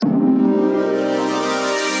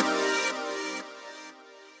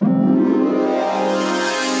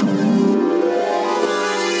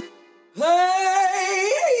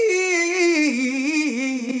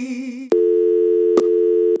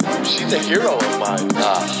of mine.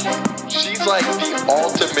 She's like the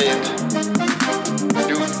ultimate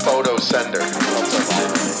nude photo sender.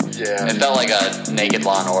 Yeah. It felt like a naked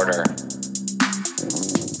Law and Order.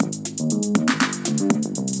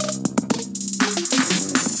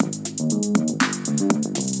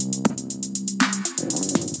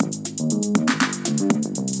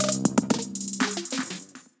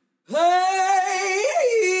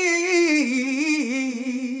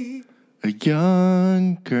 A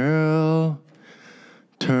young girl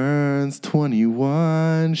turns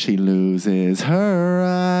 21. She loses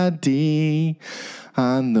her ID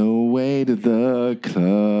on the way to the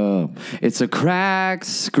club. It's a cracked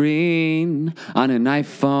screen on an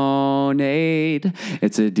iPhone 8.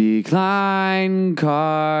 It's a decline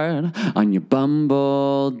card on your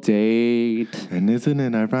Bumble date. And isn't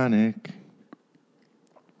it ironic?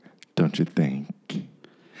 Don't you think?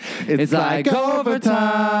 It's like overtime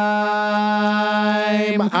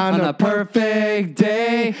on a perfect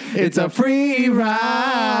day. It's a free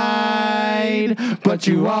ride, but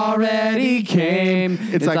you already came.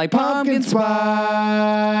 It's like pumpkin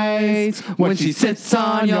spice when she sits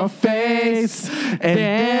on your face. And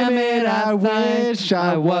damn it, I wish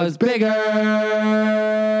I was bigger.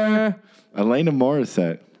 Elena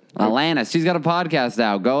Morissette. Alana, she's got a podcast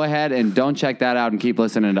out. Go ahead and don't check that out and keep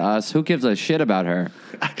listening to us. Who gives a shit about her?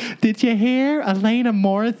 Did you hear Elena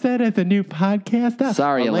Morissette has a new podcast?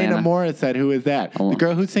 Sorry, Elena Elena. Morissette, who is that? The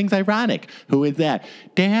girl who sings Ironic. Who is that?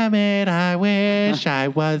 Damn it, I wish I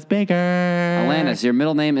was bigger. Alanis, your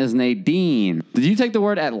middle name is Nadine. Did you take the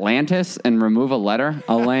word Atlantis and remove a letter?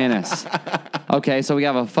 Alanis. Okay, so we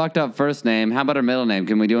have a fucked up first name. How about her middle name?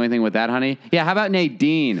 Can we do anything with that, honey? Yeah, how about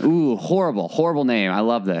Nadine? Ooh, horrible name. I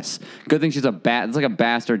love this. Good thing she's it's like a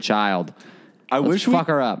bastard child. Let's fuck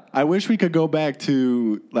her up. I wish we could go back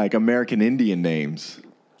to like American Indian names.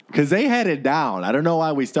 Because they had it down. I don't know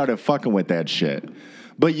why we started fucking with that shit.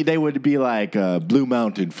 But they would be like Blue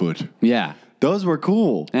Mountain Foot. Yeah. Those were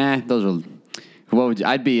cool. Those were... What would you...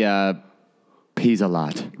 I'd be Peas a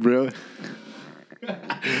lot. Really?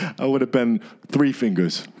 I would have been Three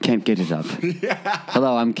Fingers. Can't get it up.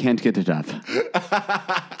 Hello, I'm Can't Get It Up.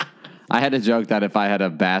 I had a joke that if I had a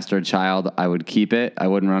bastard child, I would keep it. I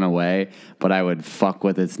wouldn't run away, but I would fuck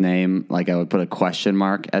with its name. Like I would put a question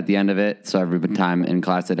mark at the end of it. So every time in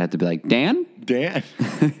class, it'd have to be like, Dan? Dan?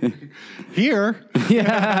 Here?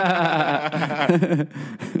 Yeah.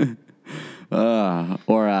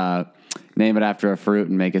 Or name it after a fruit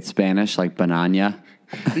and make it Spanish, like banana.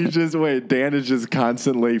 Dan is just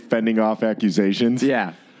constantly fending off accusations.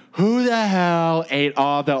 Yeah. Who the hell ate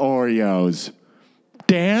all the Oreos?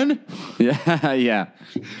 Dan? Yeah.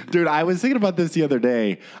 Dude, I was thinking about this the other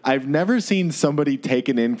day. I've never seen somebody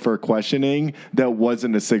taken in for questioning that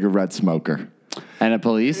wasn't a cigarette smoker. And a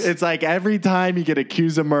police? It's like every time you get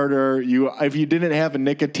accused of murder, if you didn't have a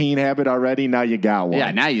nicotine habit already, now you got one.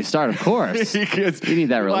 Yeah, now you start, of course. You need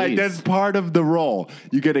that release. Like, that's part of the role.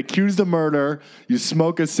 You get accused of murder, you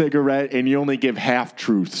smoke a cigarette, and you only give half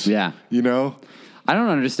truths. Yeah. You know? I don't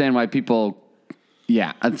understand why people...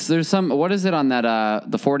 Yeah, there's some... What is it on that,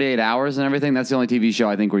 the 48 Hours and everything? That's the only TV show,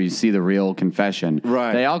 I think, where you see the real confession.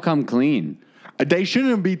 Right. They all come clean. They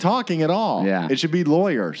shouldn't be talking at all. Yeah. It should be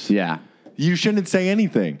lawyers. Yeah. You shouldn't say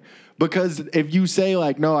anything. Because if you say,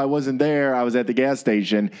 like, no, I wasn't there, I was at the gas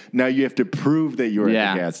station, now you have to prove that you were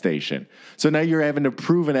at the gas station. So now you're having to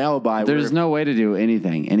prove an alibi. There's no way to do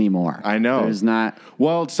anything anymore. I know. There's not.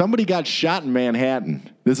 Well, somebody got shot in Manhattan.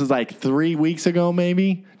 This is like 3 weeks ago,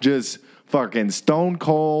 maybe. Just fucking stone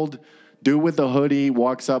cold. Dude with a hoodie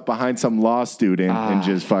walks up behind some law student and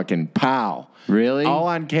just fucking pow. Really? All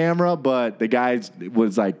on camera, but the guy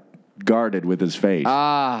was like guarded with his face.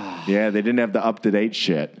 Yeah, they didn't have the up-to-date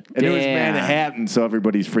shit. And it was Manhattan, so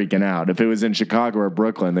everybody's freaking out. If it was in Chicago or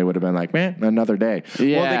Brooklyn, they would have been like, man, another day.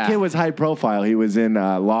 Yeah. Well, the kid was high profile. He was in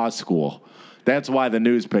law school. That's why the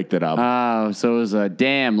news picked it up. Oh, so it was a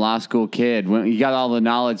damn law school kid. You got all the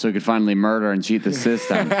knowledge so he could finally murder and cheat the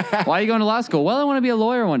system. Why are you going to law school? Well, I want to be a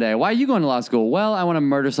lawyer one day. Why are you going to law school? Well, I want to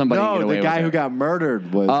murder somebody. No, and get away the guy with who it. got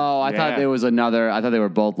murdered was... Oh, I thought it was another... I thought they were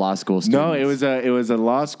both law school students. No, it was a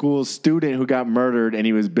law school student who got murdered, and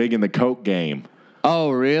he was big in the coke game.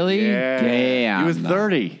 Oh, really? Yeah. Damn. He was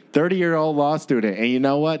 30. 30-year-old law student. And you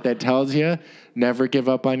know what? That tells you never give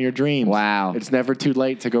up on your dreams. Wow. It's never too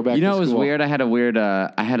late to go back to school. You know, it was weird. I had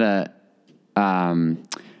a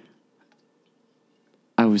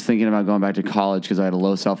I was thinking about going back to college because I had a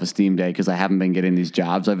low self-esteem day because I haven't been getting these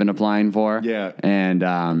jobs I've been applying for. Yeah. And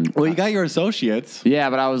well, you got your associates. yeah,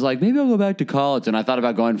 but I was like, maybe I'll go back to college, and I thought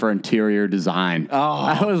about going for interior design. Oh.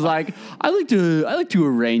 I was like, I like to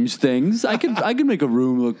arrange things. I can make a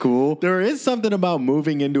room look cool. There is something about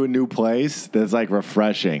moving into a new place that's like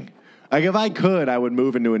refreshing. Like if I could, I would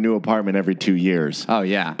move into a new apartment every 2 years. Oh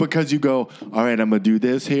yeah, Because you go, all right, I'm going to do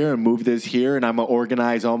this here and move this here, and I'm going to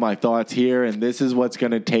organize all my thoughts here, and this is what's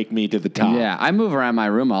going to take me to the top. yeah. I move around my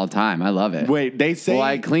room all the time. I love it. Wait, they say... Well,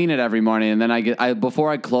 I clean it every morning, and then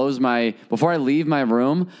before I leave my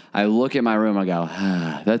room, I look at my room. I go,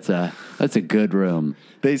 that's a good room.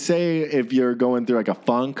 They say if you're going through like a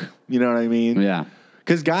funk, you know what I mean? Yeah.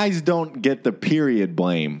 Because guys don't get the period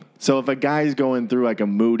blame. So if a guy's going through like a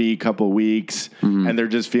moody couple weeks and they're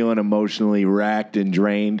just feeling emotionally racked and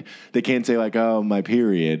drained, they can't say like, oh, my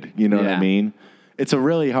period. You know what I mean? It's a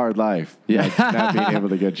really hard life. Yeah. Like, not being able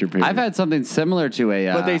to get your period. I've had something similar to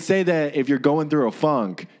a... But they say that if you're going through a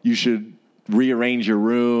funk, you should rearrange your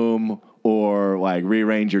room or like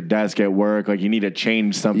rearrange your desk at work. Like you need to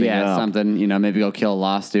change something up. Something, maybe go kill a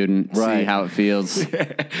law student, see Right. how it feels.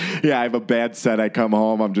 Yeah, I have a bad set. I come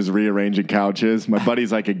home, I'm just rearranging couches. My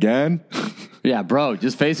buddy's like, again? Yeah, bro,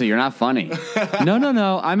 just face it. You're not funny.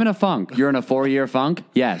 No. I'm in a funk. You're in a 4-year funk?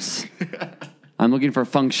 Yes. I'm looking for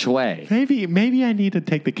feng shui. Maybe I need to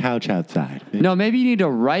take the couch outside. No, maybe you need to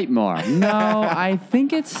write more. No, I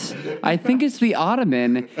think it's the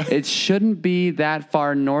ottoman. It shouldn't be that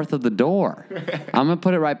far north of the door. I'm gonna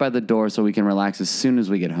put it right by the door so we can relax as soon as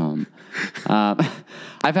we get home.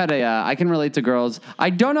 I can relate to girls. I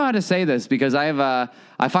don't know how to say this because I have a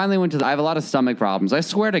lot of stomach problems. I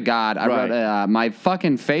swear to God, I wrote my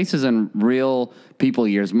fucking face is in real people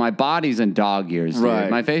years. My body's in dog years. Dude. Right.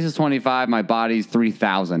 My face is 25. My body's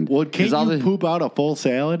 3,000. Well, can't you poop out a full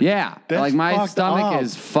salad? Yeah. That's like my fucked stomach up.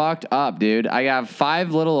 is fucked up, dude. I have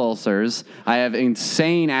 5 little ulcers. I have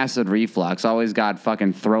insane acid reflux. Always got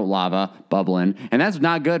fucking throat lava bubbling. And that's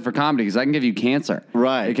not good for comedy because I can give you cancer.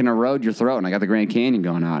 Right. It can erode your throat, and I got the Grand Canyon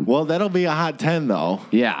going on. Well, that'll be a hot 10, though.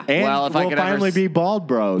 Yeah. And well, if I we'll could finally be bald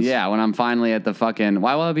bros. Yeah, when I'm finally at the fucking...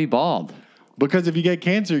 Why will I be bald? Because if you get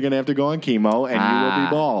cancer, you're going to have to go on chemo, and you will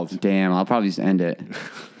be bald. Damn, I'll probably just end it.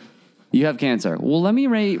 You have cancer. Well, let me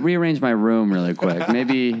rearrange my room really quick.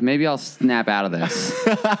 Maybe I'll snap out of this.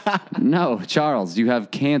 No, Charles, you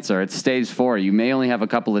have cancer. It's stage 4. You may only have a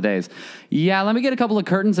couple of days. Yeah, let me get a couple of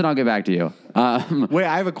curtains and I'll get back to you. Wait,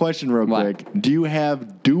 I have a question real quick. Do you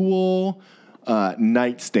have dual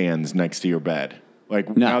nightstands next to your bed?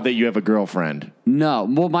 Like now that you have a girlfriend? No.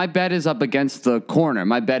 Well, my bed is up against the corner.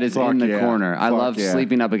 My bed is in the corner. I love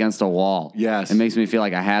sleeping up against a wall. Yes. It makes me feel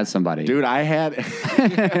like I had somebody. Dude, I had...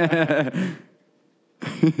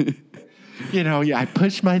 I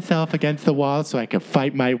pushed myself against the wall so I could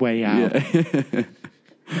fight my way out. Yeah.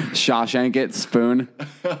 Shawshank it, spoon.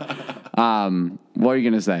 What are you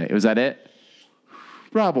going to say? Was that it?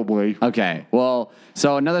 Probably. Okay. Well,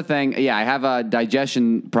 so another thing, I have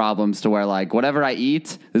digestion problems to where, like, whatever I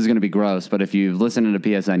eat, this is going to be gross, but if you've listened to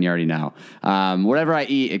PSN, you already know. Whatever I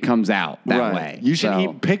eat, it comes out that way. You should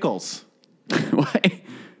eat pickles. Why?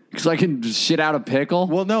 Because I can shit out a pickle?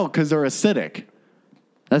 Well, no, because they're acidic.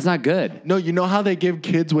 That's not good. No, you know how they give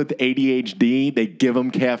kids with ADHD, they give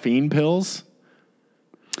them caffeine pills?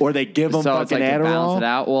 Or they give them fucking Adderall? To balance it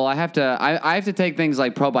out. Well, I have to take things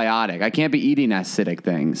like probiotic. I can't be eating acidic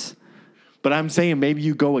things. But I'm saying maybe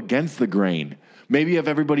you go against the grain. Maybe if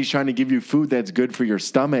everybody's trying to give you food that's good for your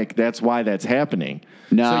stomach, that's why that's happening.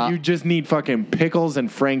 No. So you just need fucking pickles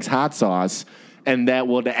and Frank's hot sauce, and that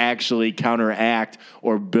would actually counteract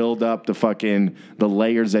or build up the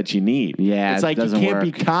layers that you need. Yeah, it's like you can't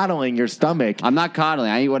be coddling your stomach. I'm not coddling.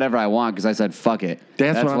 I eat whatever I want because I said fuck it.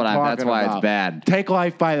 That's what I'm talking That's why about. it's bad. Take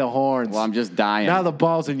life by the horns. Well, I'm just dying. Now the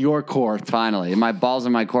ball's in your court. Finally, my ball's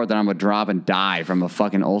in my court, then I'm gonna drop and die from a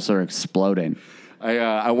fucking ulcer exploding.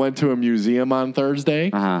 I went to a museum on Thursday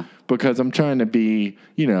because I'm trying to be,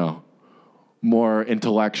 more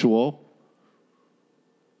intellectual.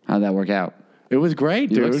 How'd that work out? It was great,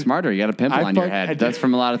 dude. You look smarter. You got a pimple on your head. That's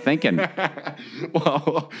from a lot of thinking.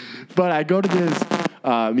 Well, but I go to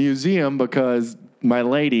this museum because my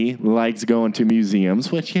lady likes going to museums,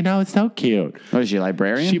 which is so cute. What is she, a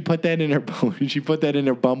librarian? She put that in her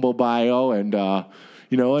Bumble bio, and it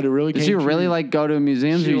really. Does she really go to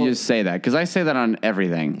museums, or you just say that? Because I say that on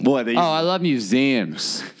everything. What? I love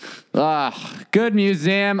museums. Good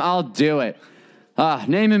museum. I'll do it.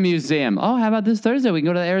 Name a museum. Oh, how about this Thursday? We can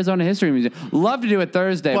go to the Arizona History Museum. Love to do it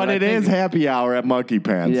Thursday. But it is happy hour at Monkey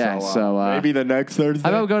Pants. Yeah, so maybe the next Thursday. How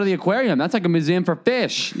about we go to the aquarium? That's like a museum for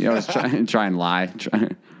fish. I was trying to lie.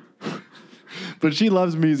 But she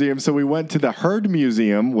loves museums, so we went to the Heard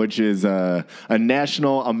Museum, which is a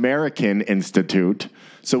National American Institute.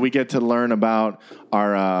 So we get to learn about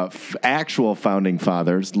our actual founding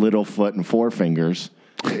fathers, Littlefoot and Four Fingers.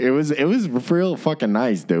 It was real fucking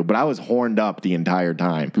nice, dude. But I was horned up the entire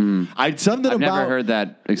time. I've never heard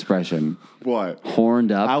that expression. What?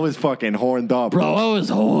 Horned up? I was fucking horned up. Bro, I was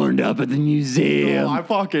horned up at the museum. I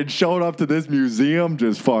fucking showed up to this museum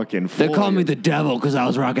just fucking full. They called me the devil because I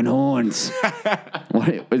was rocking horns.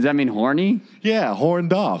 What, does that mean horny? Yeah,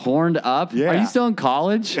 horned up. Horned up? Yeah. Are you still in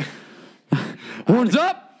college? Horns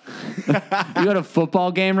up! You got a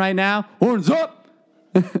football game right now? Horns up!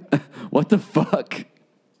 What the fuck?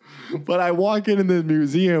 But I walk into the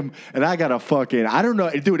museum and I got a fucking, I don't know,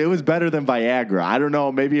 dude, it was better than Viagra. I don't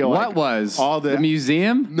know, maybe What was? all the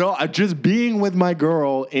museum? No, just being with my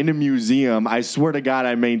girl in a museum, I swear to God,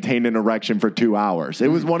 I maintained an erection for 2 hours. It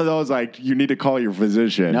was one of those, like, you need to call your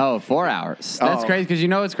physician. No, 4 hours. That's crazy, because you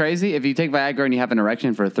know what's crazy? If you take Viagra and you have an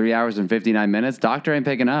erection for 3 hours and 59 minutes, doctor ain't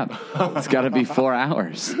picking up. It's got to be 4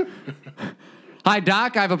 hours. Hi,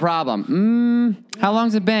 Doc, I have a problem. How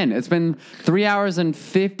long's it been? It's been 3 hours and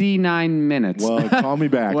 59 minutes. Well, call me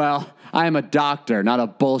back. Well, I am a doctor, not a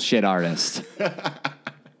bullshit artist.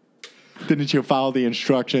 Didn't you follow the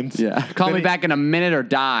instructions? Yeah. Call me back in a minute or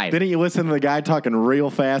die. Didn't you listen to the guy talking real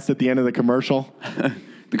fast at the end of the commercial?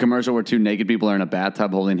 The commercial where two naked people are in a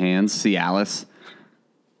bathtub holding hands. See Alice.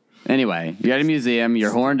 Anyway, you're at a museum,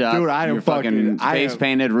 you're horned up, dude, you're fucking face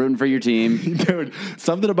painted, rooting for your team. Dude,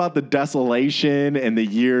 something about the desolation and the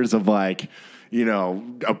years of, like, you know,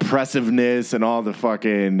 oppressiveness and all the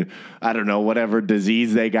fucking, I don't know, whatever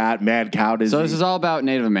disease they got, mad cow disease. So this is all about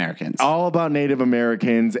Native Americans. All about Native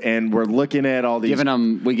Americans, and we're looking at all these.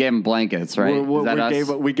 We gave them blankets, right?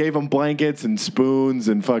 We gave them blankets and spoons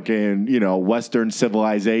and fucking, you know, Western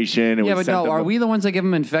civilization. And yeah, but no, are we the ones that give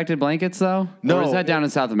them infected blankets, though? No. Or is that down in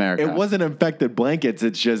South America? It wasn't infected blankets.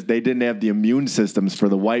 It's just they didn't have the immune systems for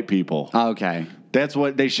the white people. Okay. That's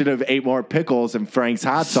what they should have ate more pickles and Frank's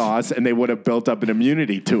hot sauce, and they would have built up an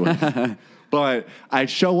immunity to it. But I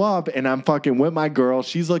show up and I'm fucking with my girl.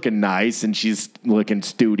 She's looking nice and she's looking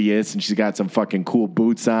studious and she's got some fucking cool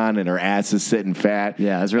boots on and her ass is sitting fat.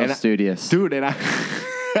 Yeah, it's real studious. Dude, and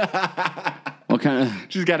What kind of?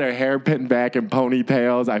 She's got her hair pinned back in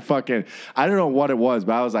ponytails. I don't know what it was,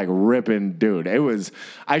 but I was like ripping, dude.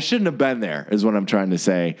 I shouldn't have been there, is what I'm trying to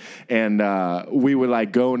say. And we would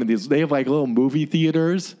like go into these, they have like little movie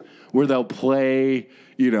theaters where they'll play,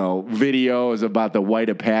 you know, videos about the white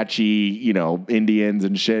Apache, you know, Indians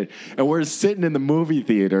and shit. And we're sitting in the movie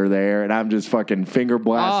theater there, and I'm just fucking finger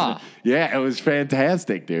blasting. Yeah, it was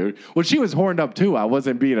fantastic, dude. Well, she was horned up too. I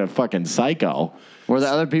wasn't being a fucking psycho. Were there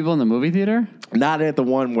other people in the movie theater? Not at the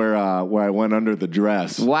one where I went under the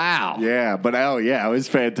dress. Wow. Yeah, but it was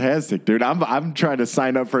fantastic, dude. I'm trying to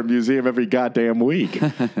sign up for a museum every goddamn week.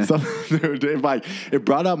 So, dude, it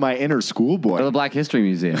brought out my inner schoolboy. Or the Black History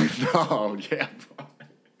Museum. Oh yeah.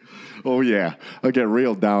 Oh yeah. I'll get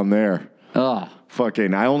real down there. Oh.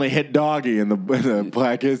 Fucking, I only hit doggy in the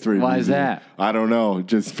Black History Museum. Why is that? I don't know. It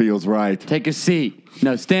just feels right. Take a seat.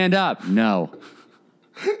 No, stand up. No.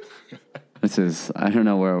 I don't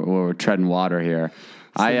know where we're treading water here.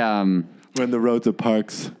 When the road to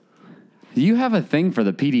parks. You have a thing for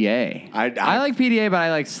the PDA. I like PDA, but I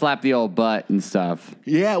like slap the old butt and stuff.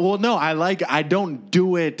 Yeah, well, no, I don't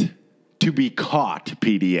do it to be caught,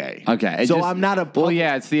 PDA. Okay. So I'm not a... Well,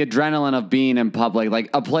 yeah, it's the adrenaline of being in public,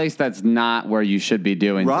 like a place that's not where you should be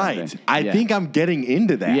doing right. something. I think I'm getting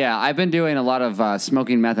into that. Yeah, I've been doing a lot of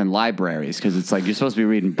smoking meth in libraries because it's like you're supposed to be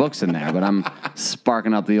reading books in there, but I'm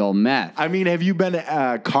sparking up the old meth. I mean, have you been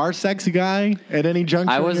a car sex guy at any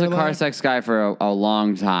juncture? I was a car sex guy for a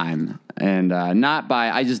long time. And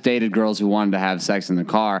I just dated girls who wanted to have sex in the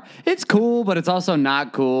car. It's cool, but it's also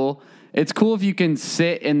not cool. It's cool if you can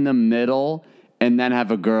sit in the middle and then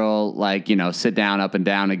have a girl, like, you know, sit down, up and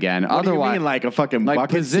down again. What do you mean, like a fucking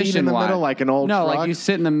bucket seat in the middle, like an old truck? No, like you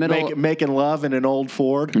sit in the middle. Making love in an old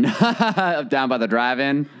Ford? Down by the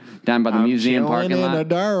drive-in, down by the museum parking lot. in a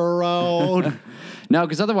dirt road. No,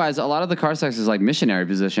 because otherwise, a lot of the car sex is like missionary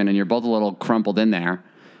position, and you're both a little crumpled in there.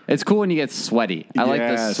 It's cool when you get sweaty. I like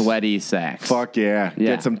the sweaty sex. Fuck yeah.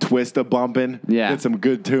 Get some twista bumping. Yeah. Get some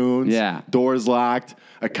good tunes. Yeah. Doors locked.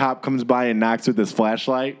 A cop comes by and knocks with his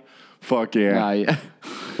flashlight. Fuck yeah. Yeah.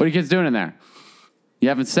 What are you kids doing in there? You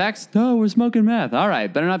having sex? No, we're smoking meth. All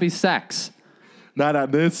right. Better not be sex. Not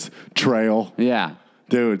on this trail. Yeah.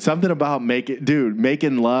 Dude, something about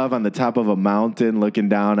making love on the top of a mountain, looking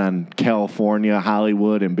down on California,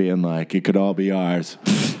 Hollywood, and being like, it could all be ours.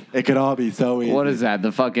 It could all be so easy. What is that?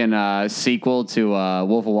 The fucking sequel to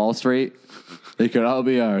Wolf of Wall Street? It could all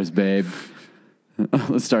be ours, babe.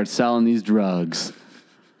 Let's start selling these drugs.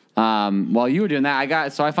 While you were doing that,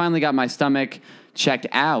 I finally got my stomach checked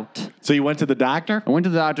out. So you went to the doctor? I went to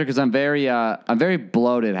the doctor because I'm very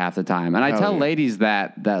bloated half the time, and I tell ladies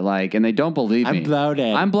that like, and they don't believe me.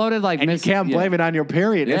 I'm bloated like. And you can't blame it on your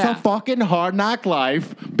period. Yeah. It's a fucking hard knock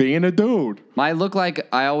life being a dude. I look like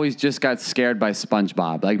I always just got scared by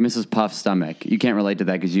SpongeBob, like Mrs. Puff's stomach. You can't relate to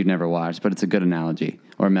that because you've never watched, but it's a good analogy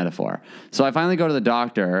or metaphor. So I finally go to the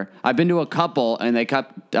doctor. I've been to a couple, and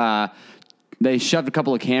they shoved a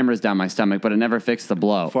couple of cameras down my stomach, but it never fixed the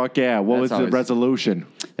blow. Fuck yeah. What was the resolution?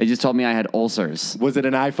 They just told me I had ulcers. Was it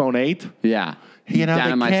an iPhone 8? Yeah. You know,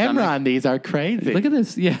 down the camera on these are crazy. Look at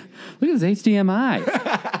this. Yeah. Look at this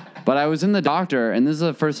HDMI. But I was in the doctor, and this is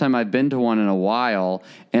the first time I've been to one in a while,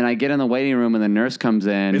 and I get in the waiting room, and the nurse comes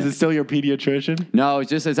in. Is it still your pediatrician? No,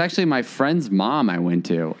 it's actually my friend's mom I went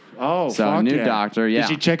to. Oh, so fuck new yeah. doctor, yeah. Did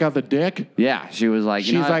she check out the dick? Yeah, she was like,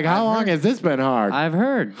 She's like, how long has this been hard? I've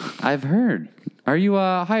heard. Are you,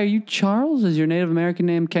 hi, are you Charles? Is your Native American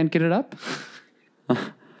name Can't Get It Up?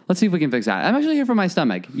 Let's see if we can fix that. I'm actually here for my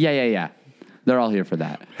stomach. Yeah. They're all here for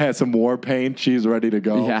that. Had some war paint. She's ready to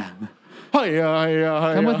go. Yeah.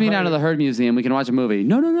 Come with me now to the Herd Museum. We can watch a movie.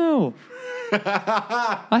 No.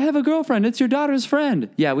 I have a girlfriend. It's your daughter's friend.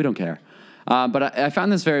 Yeah, we don't care. But I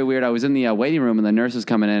found this very weird. I was in the waiting room, and the nurse was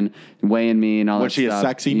coming in, weighing me and all that stuff. Was she a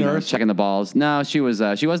sexy nurse? Checking the balls. No, she was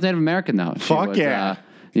Native American, though. Fuck yeah.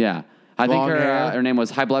 Yeah. I Long think hair. her name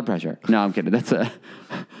was High Blood Pressure. No, I'm kidding. Is this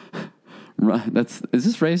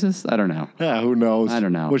racist? I don't know. Yeah, who knows? I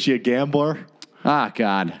don't know. Was she a gambler? Ah,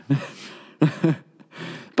 God.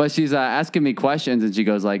 But she's asking me questions, and she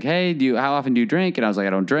goes like, hey, how often do you drink? And I was like, I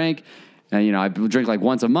don't drink. And, I drink like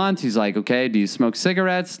once a month. She's like, okay, do you smoke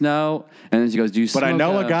cigarettes? No. And then she goes, do you smoke... But I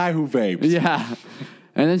know a guy who vapes. Yeah.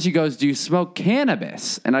 And then she goes, do you smoke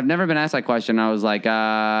cannabis? And I've never been asked that question. I was like,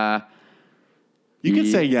 You can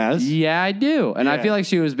say yes. Yeah, I do. And I Yeah. feel like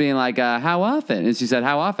she was being like, how often? And she said,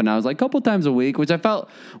 how often? I was like, a couple times a week, which I felt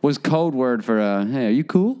was code word for, hey, are you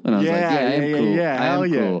cool? And I was like, yeah, I am cool. Yeah, hell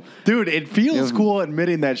yeah. Cool. Dude, it feels cool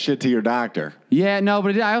admitting that shit to your doctor. Yeah, no,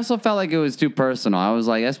 but I also felt like it was too personal. I was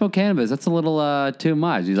like, I smoke cannabis. That's a little too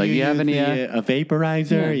much. He's like, you have any... a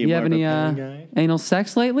vaporizer? you have any anal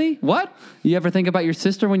sex lately? What? You ever think about your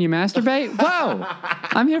sister when you masturbate? Whoa!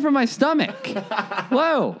 I'm here for my stomach.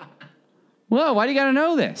 Whoa, why do you got to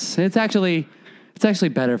know this? It's actually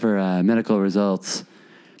better for medical results.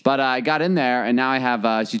 But I got in there, and now I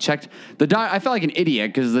have, she checked, I felt like an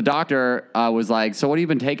idiot, because the doctor was like, so what have you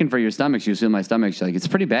been taking for your stomach? She was feeling my stomach. She's like, it's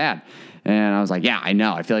pretty bad. And I was like, yeah, I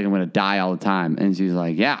know. I feel like I'm going to die all the time. And she's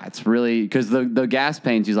like, yeah, it's really, because the gas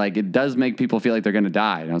pain, she's like, it does make people feel like they're going to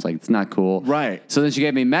die. And I was like, it's not cool. Right. So then she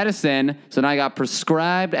gave me medicine. So now I got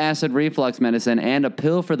prescribed acid reflux medicine and a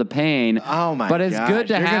pill for the pain. Oh, my God. But it's good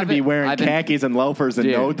to You're have going to be wearing khakis and loafers in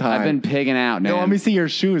no time. I've been pigging out, man. Yo, let me see your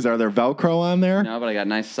shoes. Are there Velcro on there? No, but I got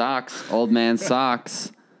nice socks. Old man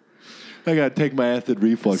socks. I got to take my acid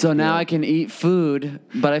reflux. So now I can eat food,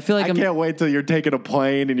 but I feel like I can't wait till you're taking a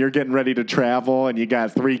plane and you're getting ready to travel and you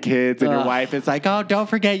got 3 kids and your wife is like, oh, don't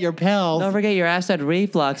forget your pills. Don't forget your acid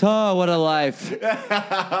reflux. Oh, what a life.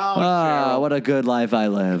 What a good life I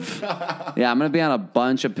live. Yeah, I'm going to be on a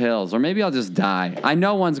bunch of pills, or maybe I'll just die. I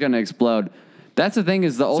know one's going to explode. That's the thing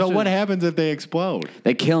is the ulcers. So what happens if they explode?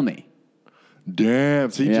 They kill me.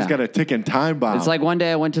 Damn, so you just got a ticking time bomb. It's like one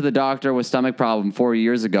day I went to the doctor with stomach problem 4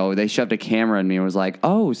 years ago. They shoved a camera in me and was like,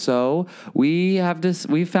 oh, so we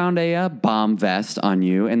found a bomb vest on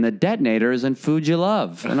you, and the detonator is in food you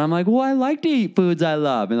love. And I'm like, well, I like to eat foods I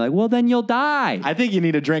love. And like, well, then you'll die. I think you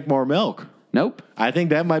need to drink more milk. Nope. I think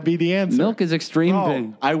that might be the answer. Milk is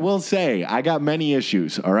extreme. I will say, I got many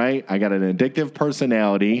issues, all right? I got an addictive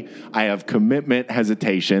personality. I have commitment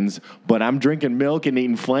hesitations, but I'm drinking milk and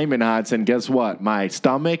eating Flamin' Hots, and guess what? My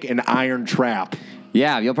stomach, an iron trap.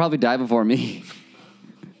 Yeah, you'll probably die before me.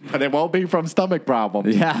 But it won't be from stomach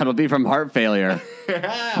problems. Yeah, it'll be from heart failure.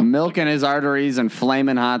 Milk in his arteries and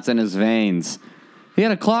Flamin' Hots in his veins. He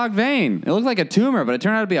had a clogged vein. It looked like a tumor, but it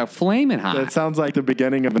turned out to be a Flamin' Hot. That sounds like the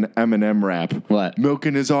beginning of an Eminem rap. What? Milk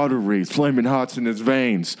in his arteries, Flamin' Hots in his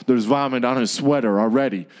veins. There's vomit on his sweater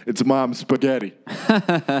already. It's mom's spaghetti.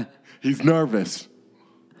 He's nervous.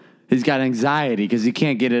 He's got anxiety because he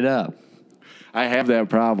can't get it up. I have that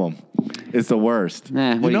problem. It's the worst. You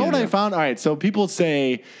know what I found? All right, so people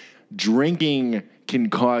say drinking can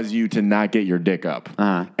cause you to not get your dick up.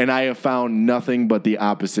 And I have found nothing but the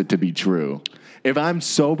opposite to be true. If I'm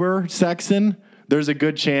sober sexing, there's a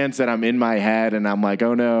good chance that I'm in my head and I'm like,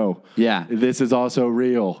 oh no, this is also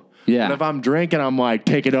real. Yeah. But if I'm drinking, I'm like,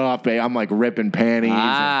 take it off, babe. I'm like ripping panties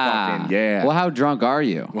and fucking, Well, how drunk are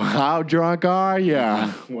you? How drunk are you?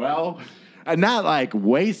 Well, Not like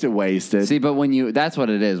wasted. See, but that's what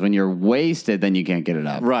it is. When you're wasted, then you can't get it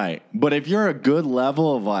up. Right. But if you're a good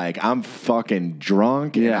level of like, I'm fucking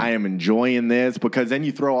drunk and I am enjoying this, because then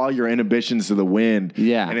you throw all your inhibitions to the wind.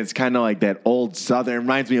 Yeah. And it's kind of like that old Southern, it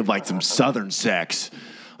reminds me of like some Southern sex.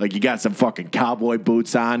 Like you got some fucking cowboy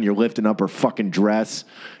boots on, you're lifting up her fucking dress.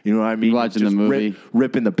 You know what I mean? You watching the movie.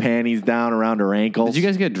 Ripping the panties down around her ankles. Did you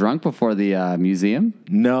guys get drunk before the museum?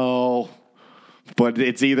 No. But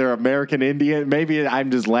it's either American Indian. Maybe I'm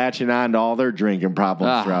just latching on to all their drinking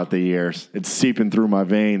problems throughout the years. It's seeping through my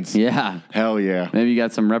veins. Yeah. Hell yeah. Maybe you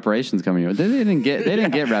got some reparations coming your way. They didn't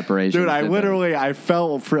get reparations. Dude, I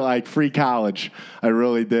felt for like free college. I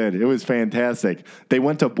really did. It was fantastic. They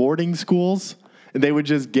went to boarding schools. And they would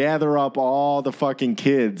just gather up all the fucking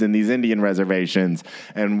kids in these Indian reservations,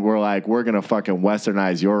 and we're like, we're going to fucking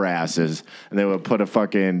westernize your asses. And they would put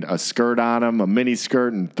a skirt on them, a mini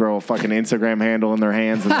skirt, and throw a fucking Instagram handle in their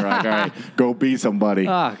hands, and they're like, all right, go be somebody.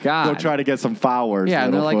 Oh, God. Go try to get some followers. Yeah,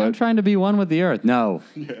 and they're like, I'm trying to be one with the earth. No.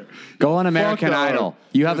 Go on American Idol.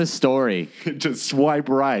 You have a story. Just swipe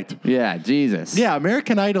right. Yeah, Jesus. Yeah,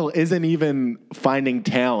 American Idol isn't even finding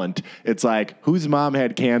talent. It's like, whose mom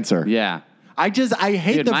had cancer? Yeah. I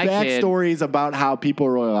hate Dude, the my backstories about how people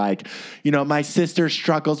are like, my sister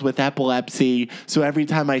struggles with epilepsy, so every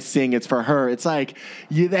time I sing, it's for her. It's like,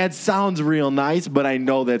 that sounds real nice, but I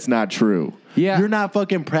know that's not true. Yeah. You're not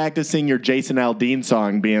fucking practicing your Jason Aldean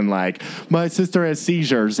song being like, my sister has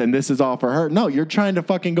seizures and this is all for her. No, you're trying to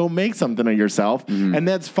fucking go make something of yourself, and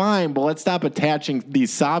that's fine, but let's stop attaching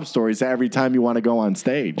these sob stories to every time you want to go on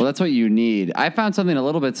stage. Well, that's what you need. I found something a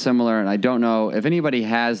little bit similar, and I don't know if anybody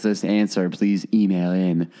has this answer. Please email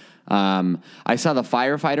in. I saw the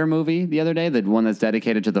Firefighter movie the other day, the one that's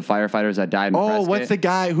dedicated to the firefighters that died in Prescott. What's the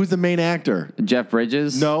guy? Who's the main actor? Jeff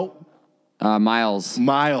Bridges? No. Miles.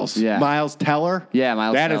 Yeah. Miles Teller? Yeah,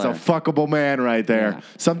 Miles Teller. That is a fuckable man right there. Yeah.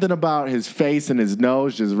 Something about his face and his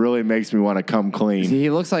nose just really makes me want to come clean. See, he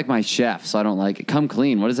looks like my chef, so I don't like it. Come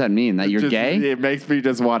clean. What does that mean? That you're gay? It makes me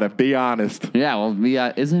just want to be honest. Yeah, well,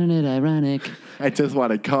 isn't it ironic? I just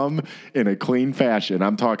want to come in a clean fashion.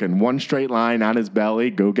 I'm talking one straight line on his belly,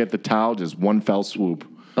 go get the towel, just one fell swoop.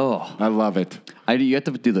 Oh. I love it. You have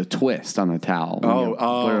to do the twist on the towel.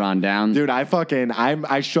 Put it on down. Dude,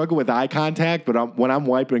 I struggle with eye contact, but when I'm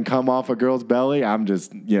wiping cum off a girl's belly, I'm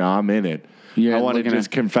just, I'm in it. I want to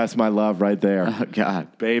just confess my love right there. Oh,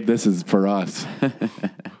 God. Babe, this is for us.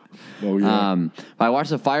 Oh, yeah. I watched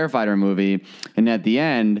the Firefighter movie, and at the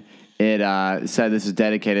end, it said this is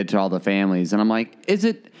dedicated to all the families. And I'm like,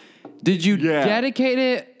 did you dedicate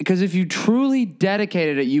it? Because if you truly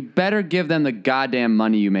dedicated it, you better give them the goddamn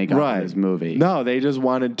money you make off of this movie. No, they just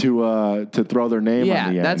wanted to throw their name on the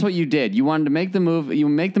end. Yeah, that's what you did. You wanted to make the movie. You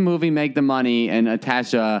make the movie, make the money, and attach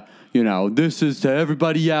this is to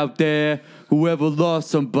everybody out there who ever lost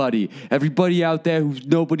somebody. Everybody out there who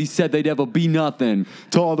nobody said they'd ever be nothing.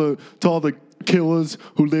 To all the killers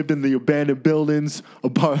who lived in the abandoned buildings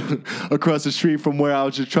across the street from where I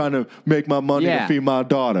was just trying to make my money to feed my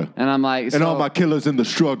daughter. And I'm like, and all my killers in the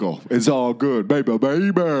struggle. It's all good, baby. I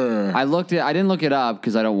didn't look it up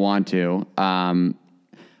because I don't want to.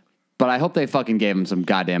 But I hope they fucking gave him some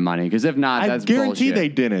goddamn money, because if not, that's bullshit. I guarantee they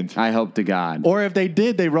didn't. I hope to God. Or if they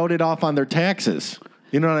did, they wrote it off on their taxes.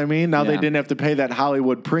 You know what I mean? Now they didn't have to pay that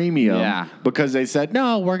Hollywood premium because they said,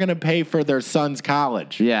 no, we're going to pay for their son's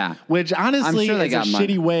college. Yeah. Which honestly is a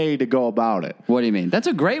shitty way to go about it. What do you mean? That's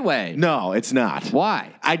a great way. No, it's not.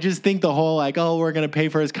 Why? I just think the whole we're going to pay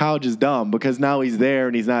for his college is dumb, because now he's there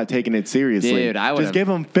and he's not taking it seriously. Dude, I would just give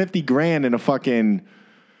him $50,000 in a fucking,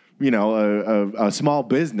 a small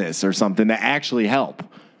business or something to actually help.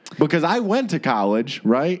 Because I went to college,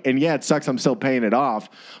 right? And yeah, it sucks I'm still paying it off.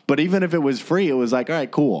 But even if it was free, it was like, all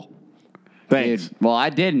right, cool. Thanks. Dude, well, I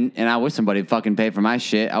didn't, and I wish somebody would fucking pay for my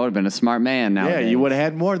shit. I would have been a smart man now. Yeah, you would have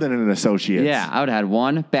had more than an associate's. Yeah, I would have had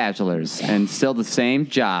one bachelor's and still the same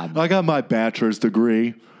job. I got my bachelor's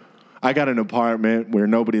degree. I got an apartment where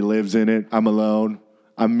nobody lives in it. I'm alone.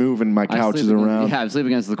 I'm moving my couches around. Yeah, I sleep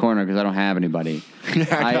against the corner because I don't have anybody. Yeah,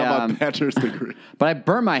 I got my bachelor's degree. But I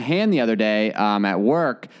burnt my hand the other day at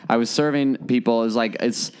work. I was serving people.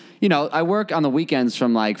 I work on the weekends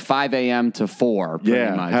from like 5 a.m. to 4.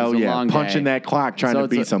 Pretty much. Hell it's a yeah. long Punching day. that clock trying to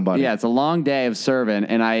beat somebody. Yeah, it's a long day of serving.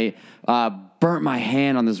 And I burnt my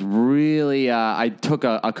hand on this really, I took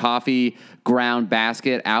a coffee ground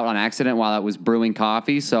basket out on accident while I was brewing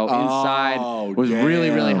coffee. So inside was really,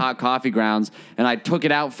 really hot coffee grounds. And I took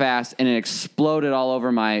it out fast and it exploded all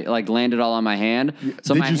over landed all on my hand.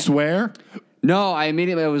 So Did you swear? No, I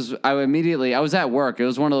was at work. It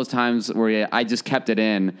was one of those times where I just kept it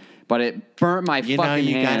in. but it burnt my fucking hand.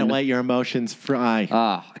 You gotta let your emotions fry.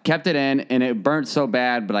 I kept it in, and it burnt so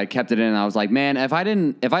bad, but I kept it in, and I was like, man, if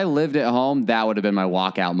I lived at home, that would have been my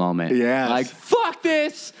walkout moment. Yes. Like, fuck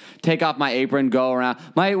this! Take off my apron, go around.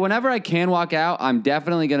 Whenever I can walk out, I'm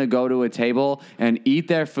definitely going to go to a table and eat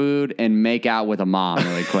their food and make out with a mom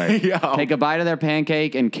really quick. Take a bite of their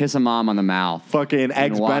pancake and kiss a mom on the mouth. Fucking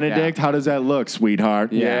Eggs Benedict, how does that look,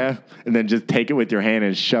 sweetheart? Yeah. And then just take it with your hand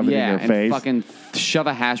and shove it in your face. Fucking shove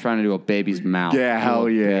a hash brown into a baby's mouth. Yeah, hell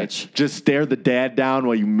yeah. Bitch. Just stare the dad down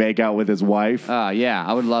while you make out with his wife. Yeah,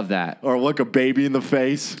 I would love that. Or look a baby in the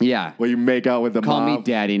face. Yeah. While you make out with the mom. Call me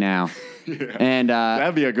daddy now. Yeah. And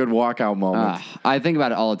that'd be a good walkout moment. I think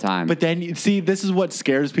about it all the time. But then, you see, this is what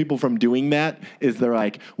scares people from doing that, is they're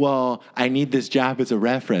like, well, I need this job as a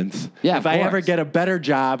reference. Yeah, if I ever get a better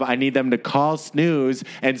job, I need them to call Snooze,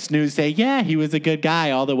 and Snooze say, yeah, he was a good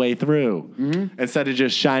guy all the way through. Mm-hmm. Instead of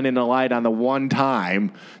just shining a light on the one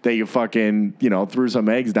time that you fucking, threw some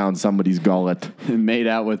eggs down somebody's gullet. And made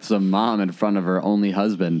out with some mom in front of her only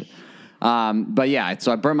husband. But yeah,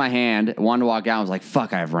 so I burned my hand, wanted to walk out. I was like,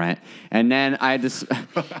 fuck, I have rent. And then I had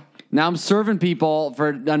to... Now I'm serving people for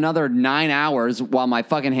another 9 hours while my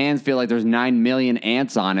fucking hands feel like there's 9 million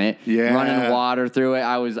ants on it. Yeah. Running water through it.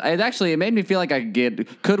 It made me feel like I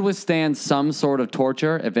could withstand some sort of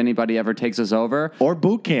torture if anybody ever takes us over. Or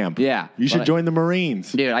boot camp. Yeah. You should join the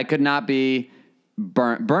Marines. Dude, I could not be...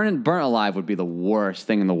 Burnt alive would be the worst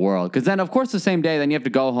thing in the world. Because then, of course, the same day, then you have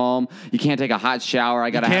to go home. You can't take a hot shower.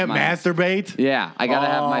 You can't masturbate? Yeah, I gotta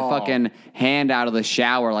have my fucking hand out of the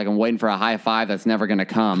shower like I'm waiting for a high five that's never gonna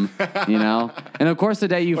come. And of course, the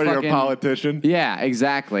day you you're a politician. Yeah,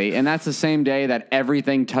 exactly. And that's the same day that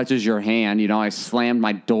everything touches your hand. I slammed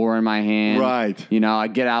my door in my hand. Right. I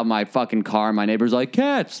get out of my fucking car. And my neighbor's like,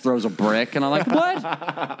 "Catch!" Throws a brick, and I'm like,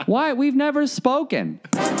 "What? Why? We've never spoken."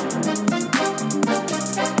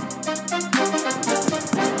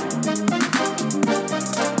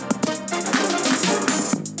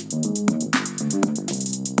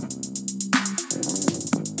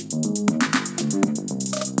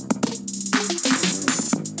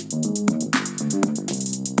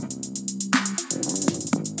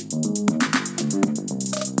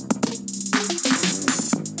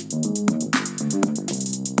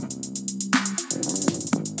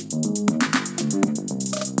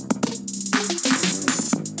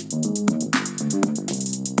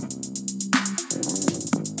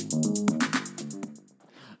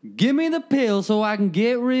 Give me the pill so I can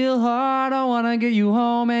get real hard. I want to get you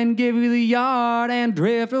home and give you the yard and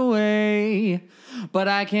drift away. But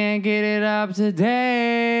I can't get it up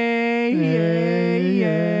today.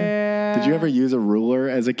 Yeah. Did you ever use a ruler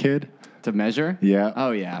as a kid? To measure? Yeah.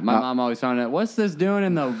 Oh, yeah. My mom always found it. What's this doing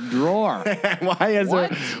in the drawer?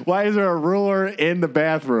 Why is there a ruler in the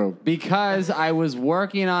bathroom? Because I was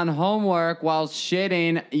working on homework while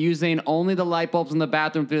shitting using only the light bulbs in the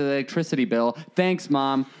bathroom for the electricity bill. Thanks,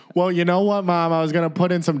 Mom. Well, you know what, Mom? I was going to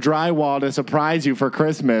put in some drywall to surprise you for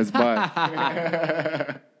Christmas,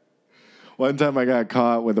 but... One time I got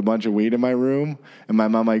caught with a bunch of weed in my room, and my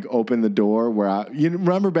mom opened the door where you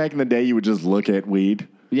remember back in the day you would just look at weed?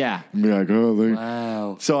 Yeah. And be like, oh, look.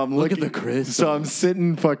 Wow. So I'm Look at the crystal. So I'm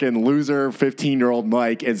sitting, fucking loser 15-year-old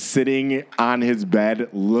Mike is sitting on his bed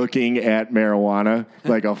looking at marijuana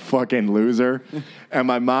like a fucking loser. And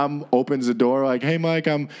my mom opens the door like, hey, Mike,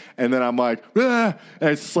 and then I'm like, ah,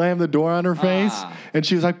 and I slam the door on her face. And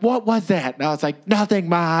she was like, what was that? And I was like, nothing,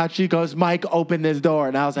 Ma. She goes, Mike, open this door.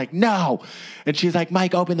 And I was like, no. And she's like,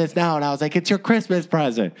 Mike, open this now. And I was like, it's your Christmas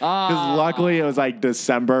present. Because luckily it was like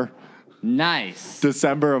December. Nice.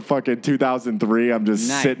 December of fucking 2003. I'm just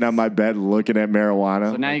sitting on my bed looking at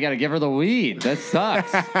marijuana. So now you got to give her the weed. That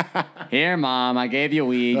sucks. Here, Mom, I gave you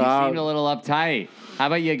weed. You seemed a little uptight. How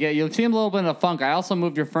about you seem a little bit in a funk. I also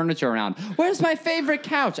moved your furniture around. Where's my favorite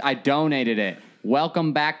couch? I donated it.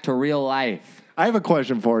 Welcome back to real life. I have a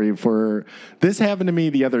question for you. This happened to me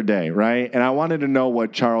the other day, right? And I wanted to know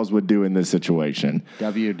what Charles would do in this situation.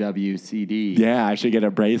 WWCD. Yeah, I should get a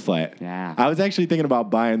bracelet. Yeah. I was actually thinking about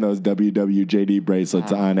buying those WWJD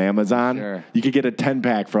bracelets on Amazon. Sure. You could get a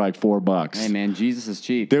 10-pack for like $4. Hey, man, Jesus is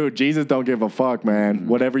cheap. Dude, Jesus don't give a fuck, man. Mm-hmm.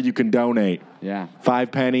 Whatever you can donate. Yeah.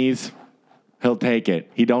 5 pennies, he'll take it.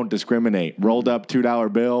 He don't discriminate. Rolled up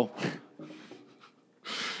 $2 bill.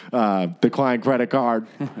 Decline credit card.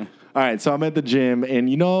 All right, so I'm at the gym, and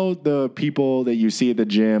you know the people that you see at the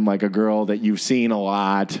gym, like a girl that you've seen a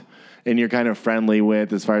lot, and you're kind of friendly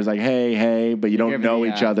with as far as like, hey, but you don't know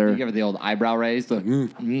each other. You give her the old eyebrow raise.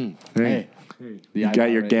 Hey. You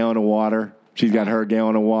got your gallon of water. She's got her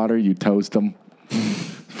gallon of water. You toast them.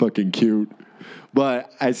 Fucking cute.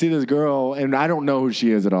 But I see this girl, and I don't know who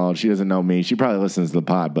she is at all. She doesn't know me. She probably listens to the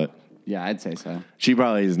pod, but Yeah, I'd say so. She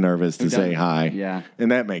probably is nervous to say hi. Yeah.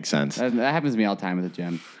 And that makes sense. That happens to me all the time at the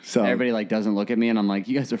gym. So everybody like doesn't look at me, and I'm like,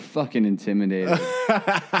 you guys are fucking intimidated.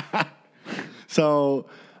 So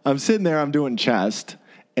I'm sitting there, I'm doing chest,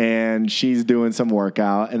 and she's doing some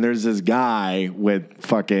workout, and there's this guy with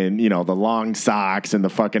fucking, the long socks and the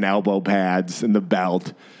fucking elbow pads and the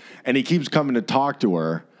belt, and he keeps coming to talk to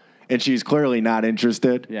her, and she's clearly not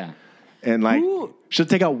interested. Yeah. And like, she'll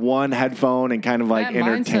take out one headphone and kind of like that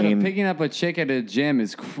mindset entertain. of picking up a chick at a gym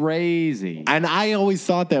is crazy. And I always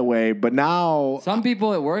thought that way, but now some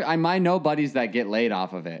people at work, I might know buddies that get laid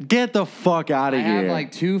off of it. Get the fuck out of here. I have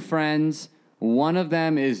like 2 friends. One of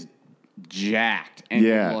them is jacked and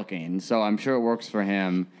good looking, so I'm sure it works for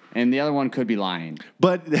him. And the other one could be lying.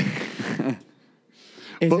 But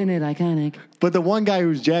Isn't it iconic? But the one guy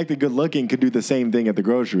who's jacked and good looking could do the same thing at the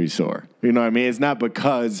grocery store. You know what I mean? It's not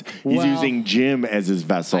because he's using gym as his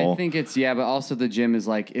vessel. I think it's, but also the gym is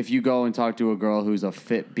like, if you go and talk to a girl who's a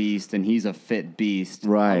fit beast and he's a fit beast,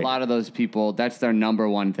 right. A lot of those people, that's their number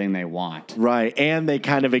one thing they want. Right. And they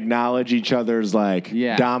kind of acknowledge each other's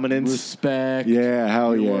dominance. Respect. Yeah,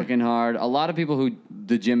 hell You're yeah. working hard. A lot of people who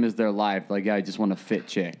the gym is their life, like, I just want a fit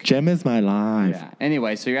chick. Gym is my life. Yeah.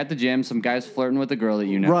 Anyway, so you're at the gym, some guy's flirting with a girl that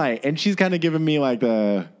you know. Right. And she's kind of giving me like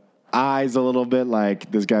the eyes a little bit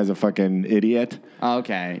like this guy's a fucking idiot.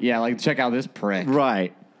 Okay. Yeah, like check out this prick.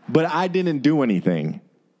 Right. But I didn't do anything.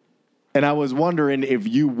 And I was wondering if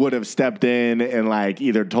you would have stepped in and like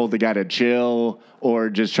either told the guy to chill or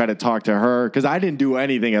just try to talk to her. Because I didn't do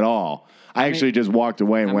anything at all. I actually just walked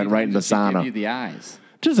away and went right in the sauna. Give you the eyes.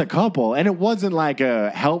 Just a couple. And it wasn't like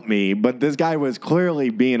a help me, but this guy was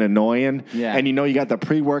clearly being annoying. Yeah. And you got the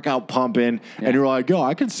pre-workout pumping, and you're like, yo,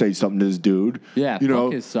 I could say something to this dude. Yeah,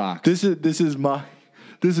 fuck his socks. This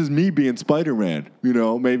is me being Spider-Man.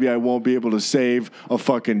 Maybe I won't be able to save a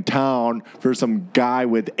fucking town for some guy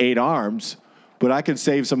with 8 arms, but I could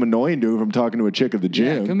save some annoying dude from talking to a chick at the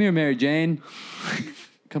gym. Yeah, come here, Mary Jane.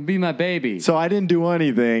 Come be my baby. So I didn't do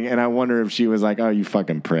anything, and I wonder if she was like, oh, you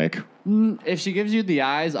fucking prick. If she gives you the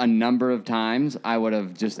eyes a number of times, I would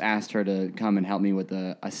have just asked her to come and help me with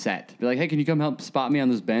a set. Be like, hey, can you come help spot me on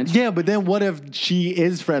this bench? Yeah, but then what if she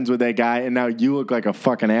is friends with that guy and now you look like a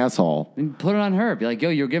fucking asshole? And put it on her. Be like, yo,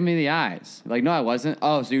 you're giving me the eyes. Like, no, I wasn't.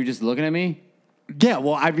 Oh, so you're just looking at me? Yeah,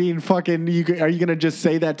 well, I mean, fucking, are you going to just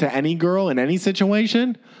say that to any girl in any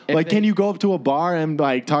situation? Can you go up to a bar and,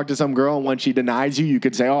 talk to some girl, and when she denies you, you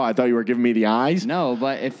could say, oh, I thought you were giving me the eyes? No,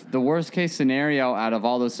 but if the worst case scenario out of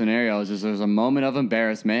all those scenarios is there's a moment of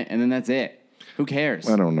embarrassment, and then that's it. Who cares?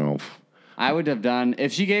 I don't know. I would have done,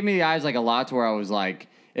 if she gave me the eyes, a lot to where I was like,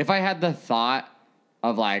 if I had the thought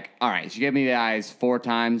of, all right, she gave me the eyes 4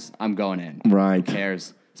 times, I'm going in. Right. Who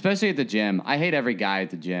cares? Especially at the gym. I hate every guy at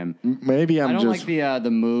the gym. Maybe I don't like the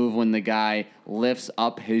move when the guy lifts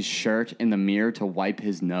up his shirt in the mirror to wipe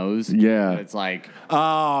his nose. Yeah. It's like,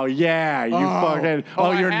 oh, yeah, you fucking...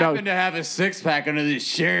 I happen to have a 6-pack under this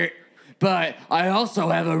shirt, but I also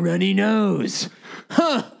have a runny nose.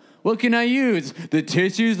 Huh. What can I use? The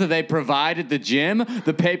tissues that they provide at the gym?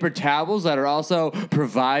 The paper towels that are also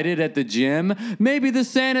provided at the gym? Maybe the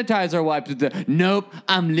sanitizer wipes. Nope,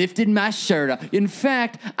 I'm lifting my shirt up. In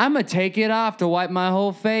fact, I'm going to take it off to wipe my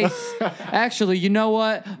whole face. Actually, you know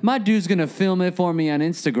what? My dude's going to film it for me on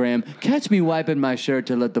Instagram. Catch me wiping my shirt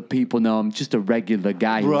to let the people know I'm just a regular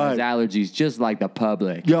guy who has allergies just like the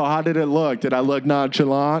public. Yo, how did it look? Did I look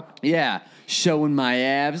nonchalant? Yeah, showing my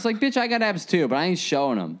abs. It's like, bitch, I got abs too, but I ain't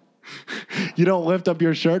showing them. You don't lift up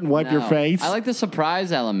your shirt and wipe your face? I like the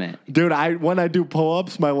surprise element. Dude, when I do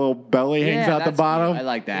pull-ups, my little belly hangs out the bottom. Cute. I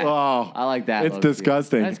like that. Oh, I like that. It's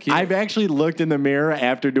disgusting. That's cute. I've actually looked in the mirror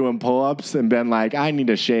after doing pull-ups and been like, I need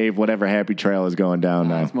to shave whatever happy trail is going down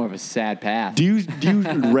now. It's more of a sad path. Do you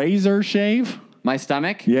razor shave? My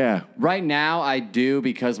stomach? Yeah. Right now, I do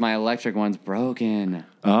because my electric one's broken.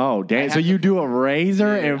 Oh, damn. So you do a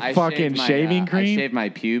razor and fucking shaving cream? I shaved my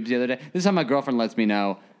pubes the other day. This is how my girlfriend lets me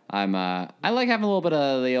know I like having a little bit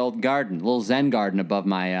of the old garden, little Zen garden above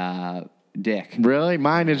my dick. Really?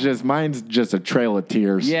 Mine's just a trail of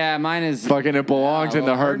tears. Yeah, mine is fucking. It belongs in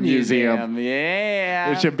the Hurt Museum.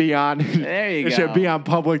 Yeah, it should be on. There you go. It should be on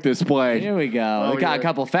public display. Here we go. We got a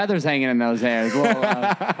couple feathers hanging in those hairs.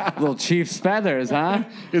 Little Chief's feathers, huh?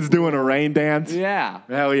 It's doing a rain dance. Yeah.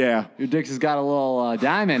 Hell yeah. Your dick's has got a little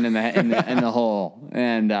diamond in the hole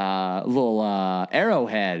and a little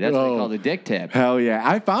arrowhead. That's what they call the dick tip. Hell yeah.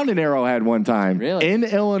 I found an arrowhead one time. Really? In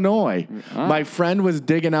Illinois. My friend was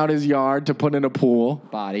digging out his yard. yard to put in a pool.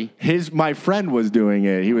 Body. My friend was doing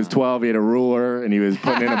it. He was 12. He had a ruler, and he was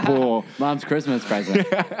putting in a pool. Mom's Christmas present.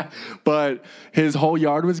 But his whole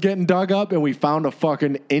yard was getting dug up, and we found a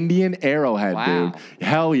fucking Indian arrowhead, Wow. dude.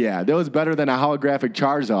 Hell yeah. That was better than a holographic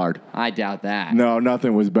Charizard. I doubt that. No,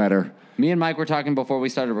 nothing was better. Me and Mike were talking before we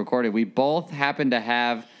started recording. We both happened to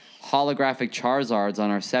have holographic Charizards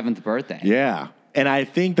on our 7th birthday. Yeah. And I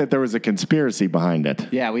think that there was a conspiracy behind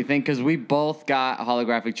it. Yeah, we think because we both got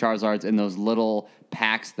holographic Charizards in those little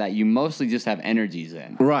packs that you mostly just have energies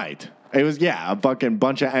in. Right. It was, a fucking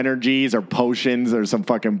bunch of energies or potions or some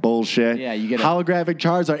fucking bullshit. Yeah, you get holographic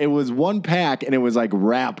Charizard. It was one pack and it was like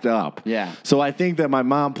wrapped up. Yeah. So I think that my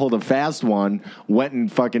mom pulled a fast one, went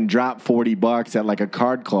and fucking dropped $40 at like a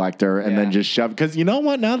card collector and then just shoved. Because you know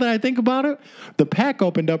what? Now that I think about it, the pack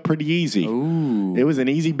opened up pretty easy. Ooh. It was an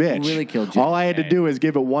easy bitch. Really killed you. All I had to do is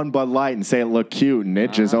give it one Bud Light and say it looked cute, and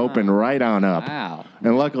it just opened right on up. Wow.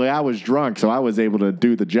 And luckily I was drunk, so I was able to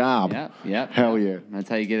do the job. Yep. Hell yeah. That's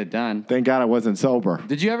how you get it done. Thank God I wasn't sober.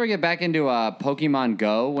 Did you ever get back into Pokemon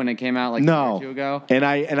Go when it came out like a year or two ago? And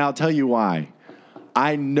I'll tell you why.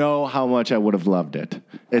 I know how much I would have loved it.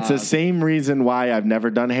 It's the same reason why I've never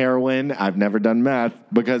done heroin, I've never done meth,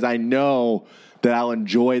 because I know that I'll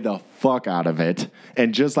enjoy the fuck out of it.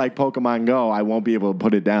 And just like Pokemon Go, I won't be able to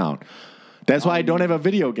put it down. That's why I don't have a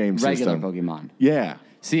video game Regular system. Pokemon. Yeah.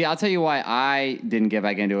 See, I'll tell you why I didn't get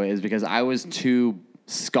back into it is because I was too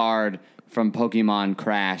scarred from Pokemon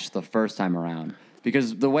Crash the first time around.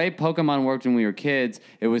 Because the way Pokemon worked when we were kids,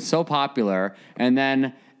 it was so popular, and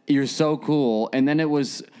then you're so cool, and then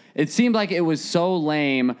it seemed like it was so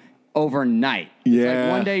lame overnight. It's Yeah.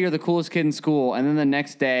 like one day you're the coolest kid in school, and then the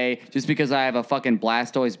next day, just because I have a fucking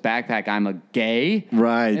Blastoise backpack, I'm a gay.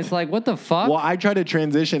 Right. It's like, what the fuck? Well, I tried to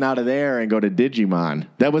transition out of there and go to Digimon.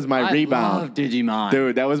 That was my I rebound. love Digimon.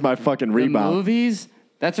 Dude, that was my fucking The rebound. movies.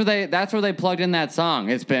 That's where they plugged in that song.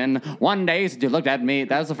 It's been one day since you looked at me.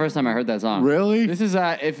 That was the first time I heard that song. Really? This is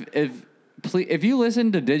if you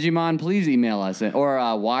listened to Digimon, please email us or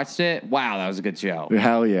watched it. Wow, that was a good show.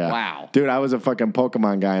 Hell yeah. Wow. Dude, I was a fucking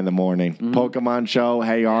Pokemon guy in the morning. Pokemon show,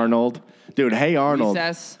 Hey Arnold. Dude, Hey Arnold.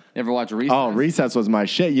 Recess. You ever watch Recess? Oh, Recess was my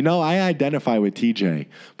shit. You know, I identify with TJ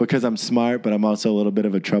because I'm smart, but I'm also a little bit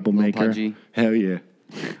of a troublemaker. pudgy. Hell yeah.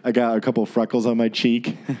 I got a couple freckles on my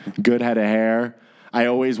cheek, good head of hair. I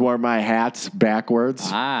always wore my hats backwards.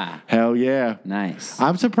 Ah. Hell yeah. Nice.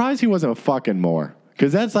 I'm surprised he wasn't fucking more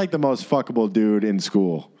because that's like the most fuckable dude in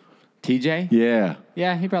school. TJ? Yeah.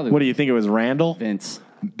 Yeah, he probably What do you think it was, Randall? Vince.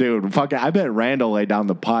 Dude, fucking, I bet Randall laid down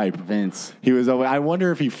the pipe. Vince. He was over. I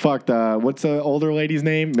wonder if he fucked, what's the older lady's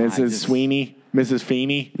name? Mrs. Sweeney? Mrs.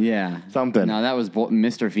 Feeney? Yeah. Something. No, that was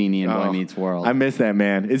Mr. Feeney in Boy Meets World. I miss that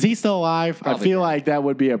man. Is he still alive? Probably I feel dead. like that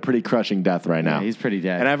would be a pretty crushing death right now. Yeah, he's pretty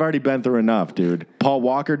dead. And I've already been through enough, dude. Paul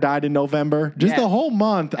Walker died in November. Just Yeah. the whole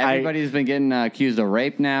month. Everybody's been getting accused of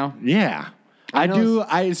rape now. Yeah. I know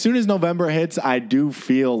As soon as November hits, I do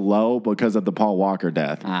feel low because of the Paul Walker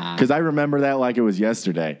death. Because I remember that like it was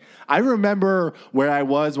yesterday. I remember where I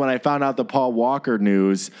was when I found out the Paul Walker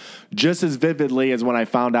news just as vividly as when I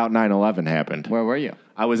found out 9/11 happened. Where were you?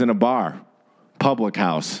 I was in a bar, public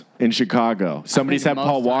house in Chicago. Somebody think said most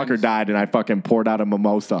Paul Walker times- died, and I fucking poured out a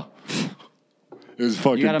mimosa. It was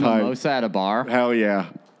fucking You got a tight. mimosa at a bar? Hell yeah.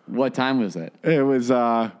 What time was it? It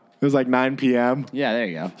was like 9 p.m. Yeah, there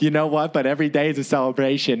you go. You know what? But every day is a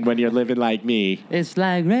celebration when you're living like me. It's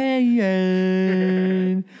like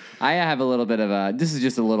rain. I have a little bit of this is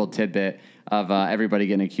just a little tidbit of everybody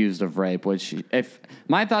getting accused of rape, which if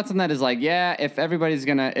my thoughts on that is like, yeah, if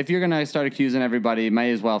you're gonna start accusing everybody, you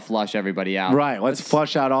may as well flush everybody out. Right. Let's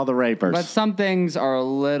flush out all the rapers. But some things are a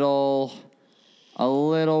little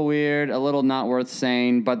weird, a little not worth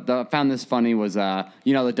saying. But I found this funny was the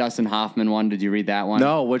Dustin Hoffman one. Did you read that one?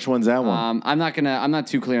 No, which one's that one? I'm not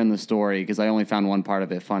too clear on the story because I only found one part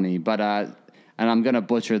of it funny. But and I'm gonna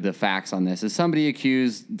butcher the facts on this. Is somebody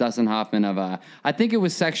accused Dustin Hoffman of I think it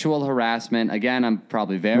was sexual harassment. Again, I'm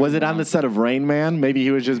probably very Was it on wrong. the set of Rain Man? Maybe he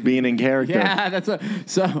was just being in character. Yeah,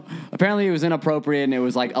 so apparently it was inappropriate and it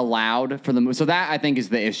was like allowed for the movie. So that I think is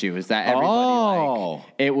the issue is that everybody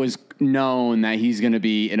it was known that he's going to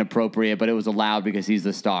be inappropriate, but it was allowed because he's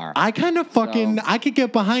the star. I kind of I could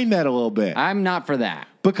get behind that a little bit. I'm not for that.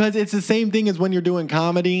 Because it's the same thing as when you're doing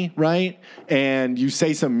comedy, right? And you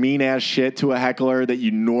say some mean ass shit to a heckler that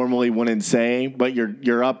you normally wouldn't say, but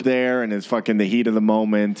you're up there and it's fucking the heat of the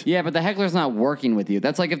moment. Yeah, but the heckler's not working with you.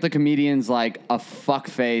 That's like if the comedian's like a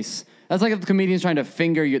fuckface. That's like if the comedian's trying to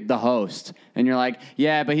finger the host, and you're like,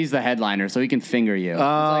 yeah, but he's the headliner, so he can finger you. It's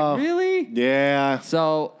like, really? Yeah.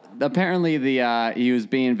 So apparently he was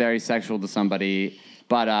being very sexual to somebody,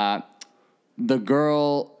 but the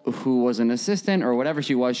girl who was an assistant or whatever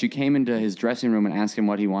she was, she came into his dressing room and asked him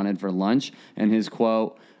what he wanted for lunch. And his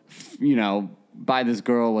quote, by this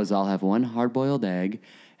girl was, "I'll have one hard-boiled egg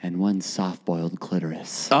and one soft-boiled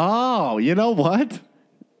clitoris." Oh, you know what?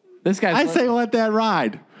 This guy's I say let that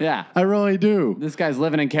ride. Yeah. I really do. This guy's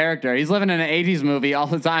living in character. He's living in an 80s movie all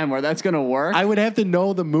the time where that's going to work. I would have to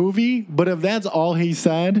know the movie, but if that's all he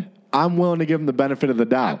said, I'm willing to give him the benefit of the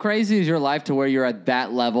doubt. How crazy is your life to where you're at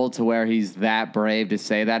that level to where he's that brave to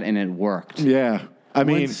say that and it worked? Yeah. I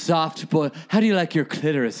mean, soft boiled. How do you like your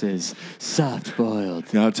clitorises? Soft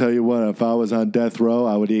boiled. I'll tell you what, if I was on death row,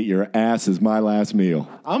 I would eat your ass as my last meal.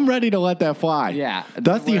 I'm ready to let that fly. Yeah.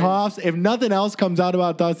 Dusty Hoffs, if nothing else comes out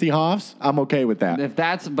about Dusty Hoffs, I'm okay with that.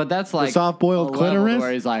 But that's like soft-boiled clitoris?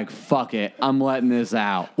 where he's like, fuck it, I'm letting this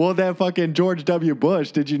out. Well, that fucking George W.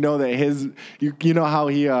 Bush, did you know that you know how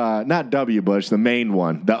he, not W. Bush, the main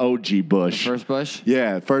one, the OG Bush. First Bush?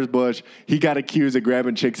 Yeah, first Bush. He got accused of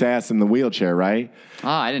grabbing chick's ass in the wheelchair, right? Oh,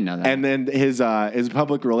 I didn't know that. And then his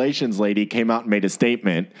public relations lady came out and made a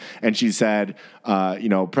statement, and she said,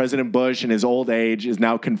 President Bush in his old age is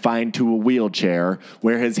now confined to a wheelchair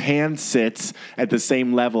where his hand sits at the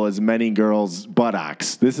same level as many girls'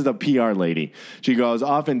 buttocks. This is a PR lady. She goes,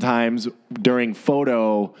 oftentimes during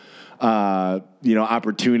photo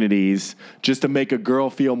opportunities, just to make a girl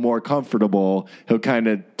feel more comfortable, he'll kind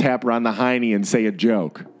of tap her on the hiney and say a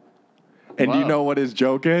joke. And you know what his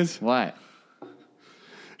joke is? What?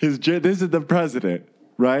 This is the president,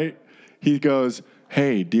 right? He goes,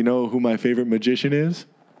 "Hey, do you know who my favorite magician is?"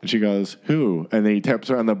 And she goes, "Who?" And then he taps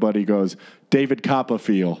her on the butt. He goes, "David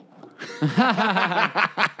Copperfield."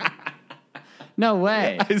 No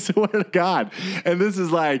way. I swear to God. And this is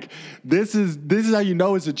how you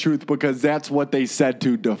know it's the truth, because that's what they said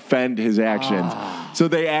to defend his actions. So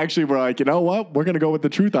they actually were like, you know what? We're going to go with the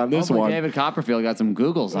truth on this one. David Copperfield got some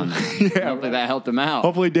Googles on that. Yeah, hopefully that helped him out.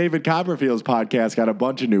 Hopefully David Copperfield's podcast got a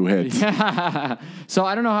bunch of new hits. So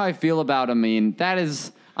I don't know how I feel about him. I mean,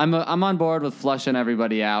 I'm on board with flushing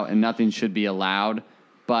everybody out and nothing should be allowed,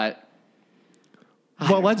 but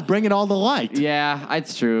Well, let's bring it all to light. yeah,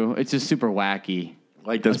 it's true. It's just super wacky.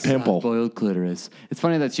 Like this pimple. Soft-boiled clitoris. It's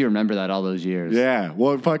funny that you remember that all those years. Yeah,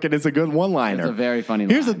 well, it's a good one-liner. It's a very funny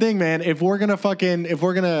Here's line. the thing, man. If we're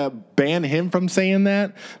gonna ban him from saying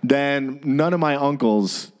that, then none of my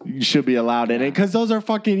uncles should be allowed in it, because those are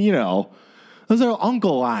fucking, those are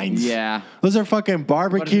uncle lines. Yeah. Those are fucking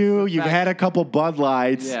barbecue. But it's the You've fact- had a couple Bud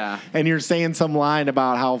Lights. Yeah. And you're saying some line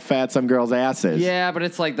about how fat some girl's ass is. Yeah, but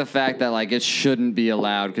it's like the fact that like it shouldn't be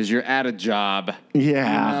allowed because you're at a job.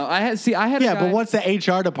 Yeah. I had a Yeah, guy, but what's the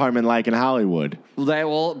HR department like in Hollywood?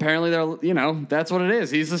 apparently they're that's what it is.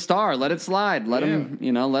 He's a star. Let it slide. Let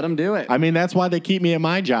him do it. I mean, that's why they keep me at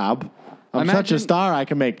my job. I'm such a Imagine- star, I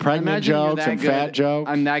can make pregnant Imagine you're jokes that and good- fat jokes.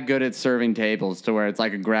 I'm that good at serving tables to where it's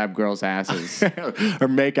like a grab girls' asses. Or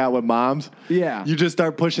make out with moms. Yeah. You just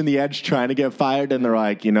start pushing the edge trying to get fired, and they're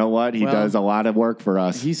like, you know what? He Well, does a lot of work for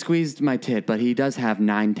us. He squeezed my tit, but he does have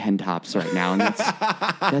 9-10 tops right now, and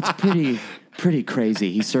that's pretty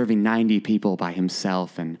crazy. He's serving 90 people by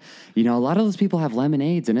himself, and a lot of those people have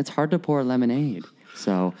lemonades, and it's hard to pour lemonade.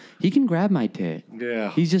 So he can grab my tit.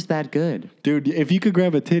 Yeah. He's just that good. Dude, if you could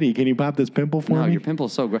grab a titty, can you pop this pimple for No, me? your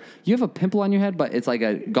pimple's so great. You have a pimple on your head, but it's like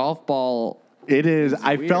a golf ball. It is.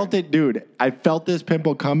 I weird. felt it, dude. I felt this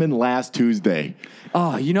pimple coming last Tuesday.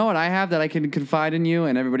 Oh, you know what I have that I can confide in you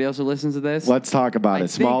and everybody else who listens to this? Let's talk about I it.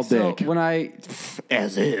 Small think dick. so. When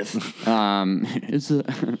as if, it's I'm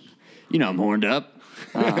horned up.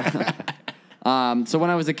 So when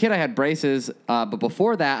I was a kid, I had braces, but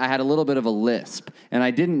before that, I had a little bit of a lisp, and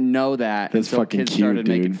I didn't know that That's until fucking kids cute, started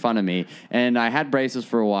making dude. fun of me. And I had braces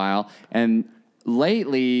for a while, and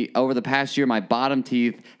lately, over the past year, my bottom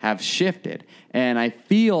teeth have shifted, and I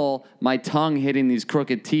feel my tongue hitting these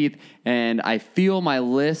crooked teeth, and I feel my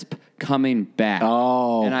lisp coming back.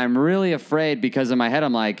 Oh. And I'm really afraid because in my head,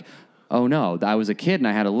 I'm like, oh no, I was a kid and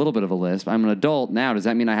I had a little bit of a lisp. I'm an adult now. Does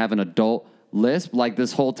that mean I have an adult lisp like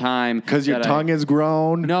this whole time? Because your tongue is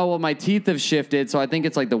grown. No, well, my teeth have shifted, so I think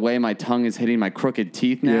it's like the way my tongue is hitting my crooked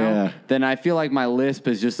teeth now. Yeah. Then I feel like my lisp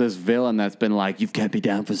is just this villain that's been like, you've kept me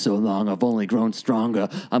down for so long, I've only grown stronger.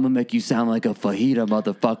 I'm going to make you sound like a fajita,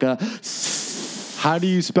 motherfucker. How do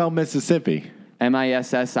you spell Mississippi?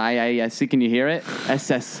 MISSIISC, can you hear it?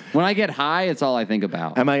 SS. When I get high, it's all I think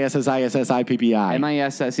about. MISSISSIPPI.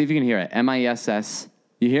 MISS, see if you can hear it. MISS.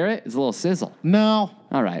 You hear it? It's a little sizzle. No.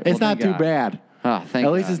 All right. It's well, not thank too God. bad. Oh, thank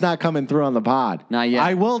At least God. it's not coming through on the pod. Not yet.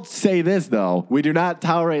 I will say this, though. We do not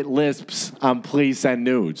tolerate lisps on Please Send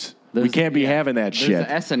Nudes. We can't be having that There's shit. an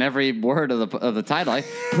S in every word of the title.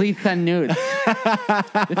 Please send nudes.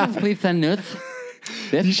 This is please send nudes.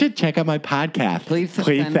 You should check out my podcast. Please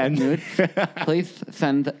send nudes. Please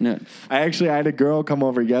send nudes. I had a girl come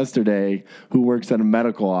over yesterday who works at a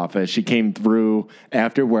medical office. She came through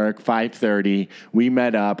after work, 5:30. We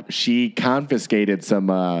met up. She confiscated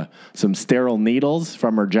some sterile needles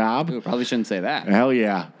from her job. Ooh, probably shouldn't say that. Hell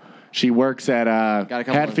yeah. She works at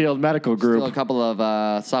Hatfield Medical Group. Still a couple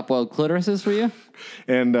of soft-boiled clitorises for you?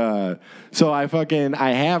 And so I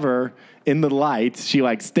have her in the light. She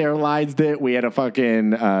like sterilized it. We had a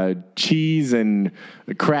fucking cheese and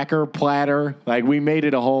cracker platter. Like we made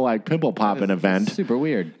it a whole like pimple popping event. Super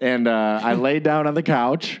weird. And I laid down on the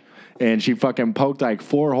couch. And she fucking poked like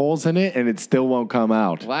 4 holes in it, and it still won't come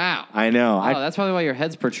out. Wow. I know. Oh, that's probably why your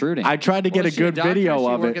head's protruding. I tried to get a good video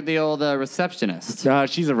of it. Work at the old receptionist.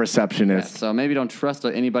 She's a receptionist. Yeah, so maybe don't trust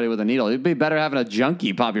anybody with a needle. It'd be better having a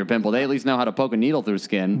junkie pop your pimple. They at least know how to poke a needle through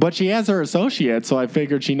skin. But she has her associate, so I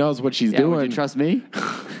figured she knows what she's doing. Would you trust me?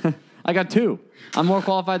 I got 2. I'm more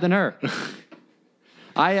qualified than her.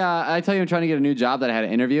 I tell you, I'm trying to get a new job that I had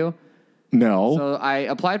an interview. No. So I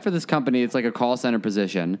applied for this company. It's like a call center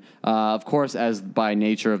position. Of course, as by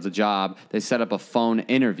nature of the job, they set up a phone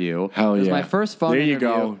interview. Hell yeah. It was my first phone interview. There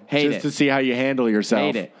you go. Hate Just it. to see how you handle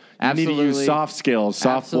yourself. Hate it. You need to use soft skills,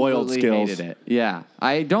 soft-boiled skills. Hated it. Yeah.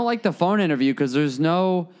 I don't like the phone interview because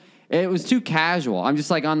it was too casual. I'm just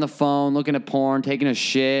like on the phone, looking at porn, taking a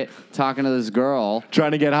shit, talking to this girl.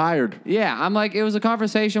 Trying to get hired. Yeah, I'm like, it was a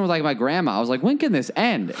conversation with like my grandma. I was like, when can this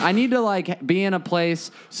end? I need to like be in a place,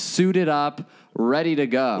 suited up, ready to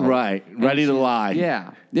go. Right, ready to lie.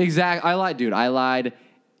 Yeah, exactly. I lied, dude. I lied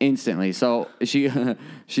instantly. So she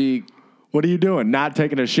What are you doing? Not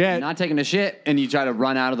taking a shit? Not taking a shit, and you try to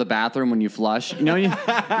run out of the bathroom when you flush. You know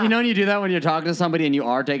when you do that when you're talking to somebody and you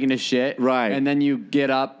are taking a shit? Right. And then you get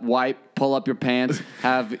up, wipe, pull up your pants,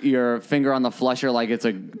 have your finger on the flusher like it's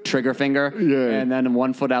a trigger finger. Yeah. And then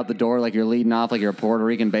 1 foot out the door like you're leading off like you're a Puerto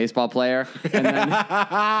Rican baseball player. And then,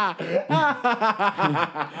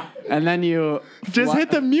 and then you... Just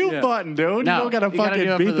hit the mute button, dude. No, you don't gotta fucking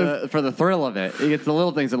do it beat for the thrill of it. It's the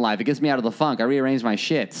little things in life. It gets me out of the funk. I rearrange my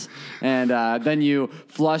shits. And then you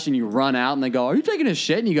flush and you run out and they go, are you taking a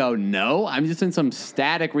shit? And you go, no, I'm just in some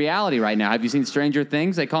static reality right now. Have you seen Stranger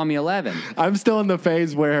Things? They call me 11. I'm still in the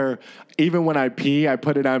phase where even when I pee, I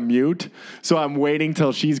put it on mute. So I'm waiting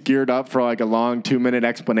till she's geared up for like a long 2-minute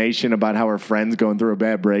explanation about how her friend's going through a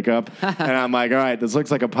bad breakup. And I'm like, all right, this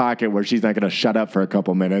looks like a pocket where she's not going to shut up for a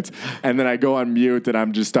couple minutes. And then I go on mute and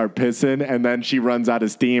I'm just start pissing. And then she runs out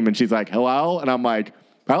of steam and she's like, hello? And I'm like,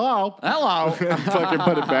 hello. Hello. Fucking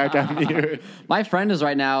put it back on mute. My friend is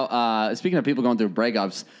right now, speaking of people going through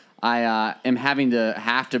breakups, I am having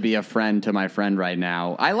to be a friend to my friend right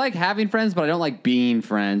now. I like having friends, but I don't like being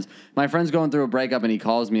friends. My friend's going through a breakup, and he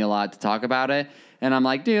calls me a lot to talk about it. And I'm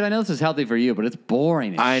like, dude, I know this is healthy for you, but it's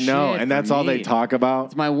boring. I know, and that's all they talk about.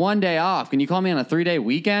 It's my 1 day off. Can you call me on a 3-day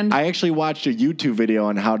weekend? I actually watched a YouTube video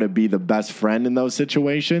on how to be the best friend in those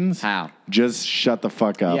situations. How? Just shut the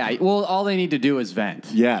fuck up. Yeah, well, all they need to do is vent.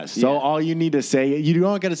 Yes. So all you need to say, you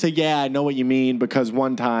don't got to say, yeah, I know what you mean, because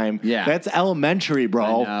one time. Yeah. That's elementary, bro.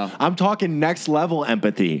 I know. I'm talking next level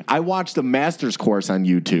empathy. I watched the master's course on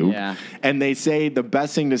YouTube. Yeah. And they say the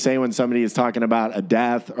best thing to say when somebody is talking about a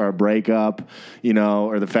death or a breakup,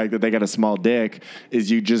 or the fact that they got a small dick,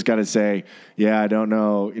 is you just got to say, yeah, I don't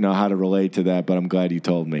know, how to relate to that, but I'm glad you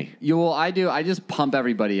told me. I do. I just pump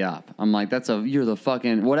everybody up. I'm like, you're the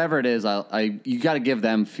fucking, whatever it is, you got to give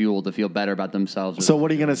them fuel to feel better about themselves. So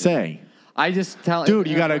what are you going to say? I just tell... Dude,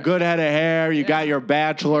 you got a good head of hair. You got your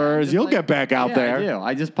bachelor's. You'll get back out there. I do.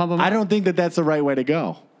 I just pump them up. I don't think that that's the right way to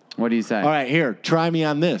go. What do you say? All right, here. Try me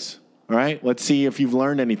on this. All right? Let's see if you've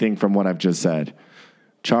learned anything from what I've just said.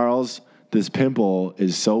 Charles, this pimple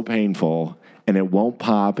is so painful, and it won't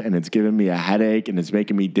pop, and it's giving me a headache, and it's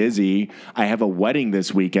making me dizzy. I have a wedding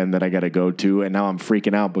this weekend that I got to go to, and now I'm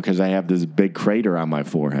freaking out because I have this big crater on my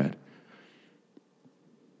forehead.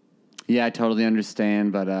 Yeah, I totally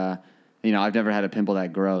understand, but I've never had a pimple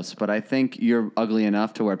that gross. But I think you're ugly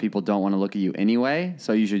enough to where people don't want to look at you anyway,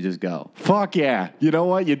 so you should just go. Fuck yeah! You know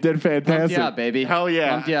what? You did fantastic. Pumped you up, baby. Hell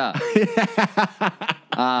yeah! Pumped you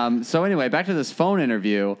up. So anyway, back to this phone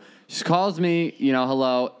interview. She calls me,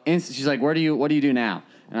 hello. She's like, what do you do now?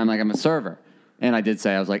 And I'm like, I'm a server. And I did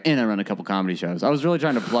say, I was like, and I run a couple comedy shows. I was really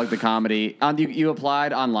trying to plug the comedy. You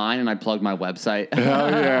applied online, and I plugged my website. Hell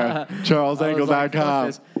yeah.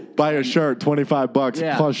 CharlesAngle.com. Buy a shirt,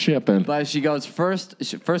 $25 plus shipping. But she goes, first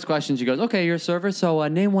question, she goes, okay, you're a server, so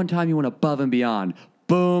name one time you went above and beyond.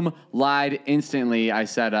 Boom, lied instantly. I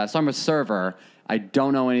said, so I'm a server. I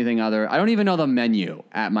don't know anything other. I don't even know the menu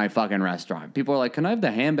at my fucking restaurant. People are like, can I have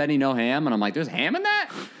the ham Benny, no ham? And I'm like, there's ham in that?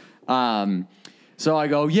 So I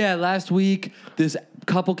go, yeah, last week, this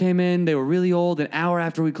couple came in. They were really old. An hour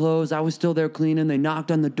after we closed, I was still there cleaning. They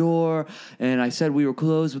knocked on the door, and I said we were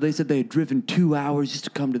closed, but they said they had driven 2 hours just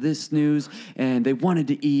to come to this snooze, and they wanted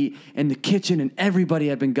to eat, and the kitchen and everybody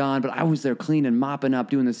had been gone, but I was there cleaning, mopping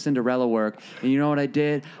up, doing the Cinderella work, and you know what I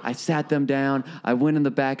did? I sat them down, I went in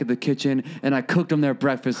the back of the kitchen, and I cooked them their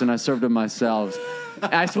breakfast, and I served them myself.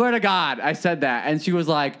 I swear to God, I said that, and she was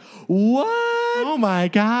like, what? Oh my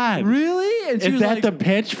God! Really? And she Is was that like, the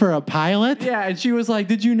pitch for a pilot? yeah, and she was like,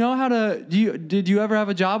 did you know how to, did you ever have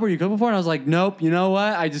a job where you cooked before? And I was like, nope, you know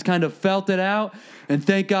what? I just kind of felt it out, and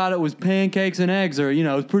thank God it was pancakes and eggs, or, it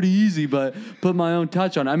was pretty easy, but put my own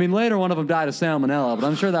touch on it. I mean, later one of them died of salmonella, but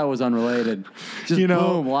I'm sure that was unrelated. Just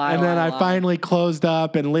boom, lie, and then lie, I lie. finally closed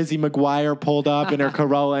up, and Lizzie McGuire pulled up in her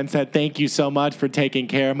Corolla and said, thank you so much for taking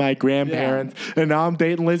care of my grandparents, and now I'm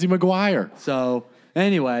dating Lizzie McGuire. So...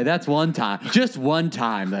 anyway, that's just one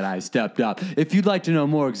time that I stepped up. If you'd like to know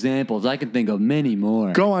more examples, I can think of many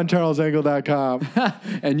more. Go on charlesengle.com.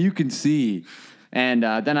 And you can see. And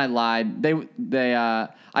then I lied.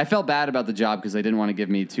 I felt bad about the job because they didn't want to give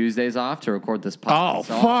me Tuesdays off to record this podcast.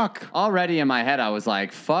 Oh, fuck. Already in my head, I was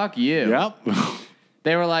like, fuck you. Yep.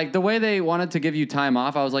 They were like, the way they wanted to give you time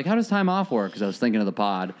off, I was like, how does time off work? Because I was thinking of the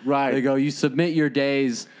pod. Right. They go, you submit your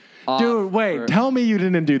days off. Dude, wait, tell me you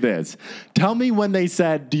didn't do this. Tell me when they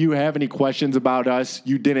said, do you have any questions about us?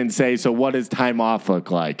 You didn't say, so what does time off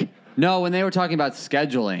look like? No, when they were talking about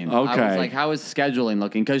scheduling, Okay. I was like, how is scheduling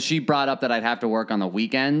looking? Because she brought up that I'd have to work on the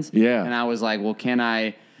weekends. Yeah. And I was like, well, can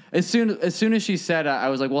I... As soon as she said, I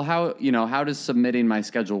was like, well, how does submitting my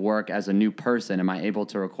schedule work as a new person? Am I able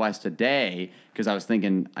to request a day? Because I was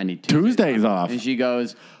thinking I need Tuesdays off. And she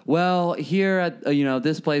goes, well, here at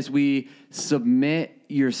this place, we submit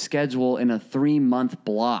your schedule in a 3-month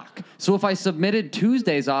block. So if I submitted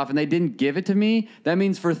Tuesdays off and they didn't give it to me, that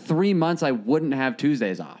means for 3 months I wouldn't have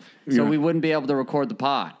Tuesdays off. So we wouldn't be able to record the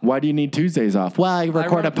pod. Why do you need Tuesdays off? Well, I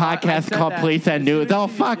record a podcast called Police and News. Oh,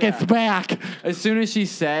 fuck, it's back. As soon as she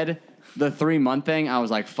said the 3-month thing, I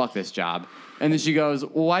was like, fuck this job. And then she goes,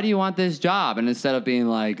 well, why do you want this job? And instead of being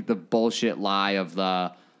like the bullshit lie of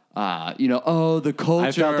the, the culture.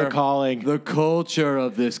 I felt the calling. The culture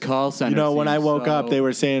of this call center. When I woke up, they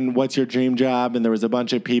were saying, what's your dream job? And there was a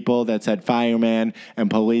bunch of people that said fireman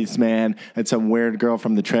and policeman and some weird girl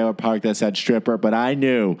from the trailer park that said stripper. But I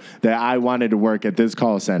knew that I wanted to work at this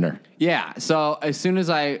call center. Yeah. So as soon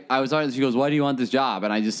as I was on, she goes, why do you want this job?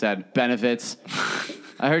 And I just said, benefits.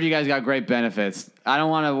 I heard you guys got great benefits. I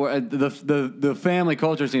don't want to. The family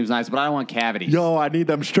culture seems nice, but I don't want cavities. Yo, I need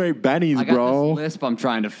them straight bennies, I got bro. this lisp I'm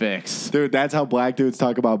trying to fix. Dude, that's how black dudes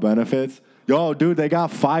talk about benefits. Yo, dude, they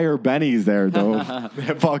got fire bennies there, dude.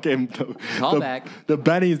 Callback. The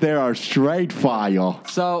bennies there are straight fire.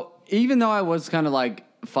 So even though I was kind of like,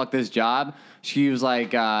 fuck this job, she was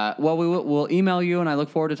like, well, we'll email you, and I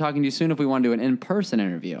look forward to talking to you soon if we want to do an in-person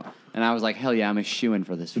interview. And I was like, hell yeah, I'm a shoo-in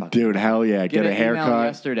for this fucking Dude, hell yeah. Get a an email haircut.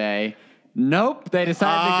 yesterday. Nope, they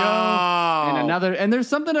decided to go in another. And there's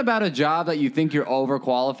something about a job that you think you're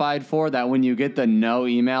overqualified for that when you get the no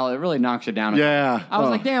email, it really knocks you down. Yeah. I was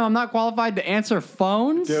like, damn, I'm not qualified to answer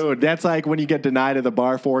phones. Dude, that's like when you get denied at the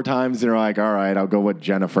bar 4 times and you're like, all right, I'll go with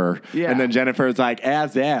Jennifer. Yeah. And then Jennifer's like,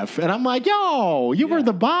 as if. And I'm like, yo, you were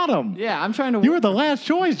the bottom. Yeah, I'm trying to. You were the last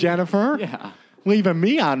choice, Jennifer. Yeah. Leaving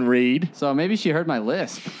me on read. So maybe she heard my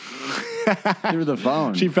lisp through the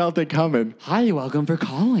phone. She felt it coming. Hi, welcome for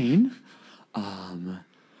calling.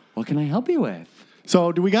 What can I help you with?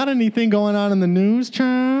 So, do we got anything going on in the news,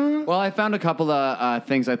 Chad? Well, I found a couple of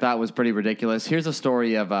things I thought was pretty ridiculous. Here's a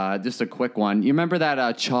story of just a quick one. You remember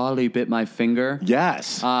that Charlie bit my finger? Yes.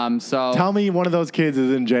 So Tell me one of those kids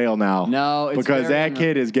is in jail now. No, it's because very that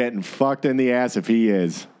kid is getting fucked in the ass if he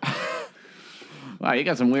is. Wow, you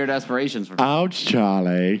got some weird aspirations for Ouch,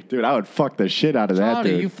 Charlie. Dude, I would fuck the shit out of that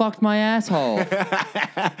Charlie, dude. you fucked my asshole.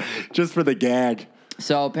 Just for the gag.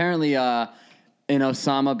 So apparently, in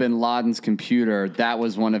Osama bin Laden's computer, that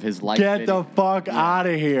was one of his liked Get the fuck out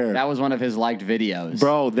of here. That was one of his liked videos.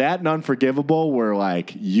 Bro, that and Unforgivable were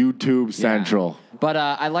like YouTube Central. Yeah. But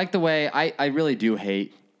I like the way, I really do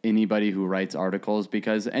hate anybody who writes articles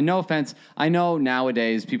because, and no offense, I know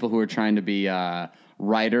nowadays people who are trying to be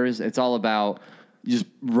writers, it's all about just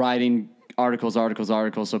writing articles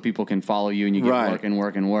so people can follow you and you get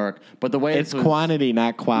work. But the way it's quantity,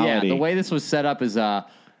 not quality. Yeah, the way this was set up is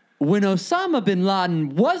when Osama bin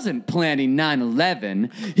Laden wasn't planning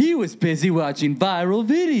 9/11, he was busy watching viral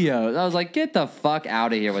videos. I was like, get the fuck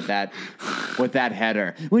out of here with that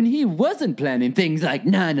header. When he wasn't planning things like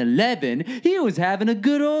 9/11, he was having a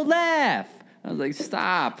good old laugh. I was like,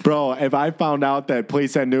 stop. Bro, if I found out that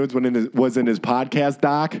Police and News was in his podcast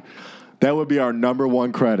doc, That would be our number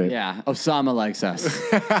one credit. Yeah, Osama likes us.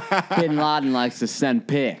 Bin Laden likes to send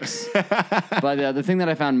pics. But the thing that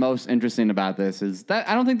I found most interesting about this is that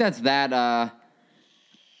I don't think that's that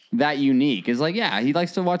unique. It's like, yeah, he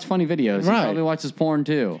likes to watch funny videos. Right. He probably watches porn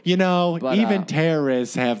too. You know, But, even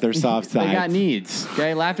terrorists have their soft sides. They got needs.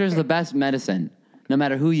 Okay, laughter is the best medicine, no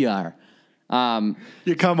matter who you are.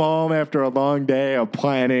 You come home after a long day of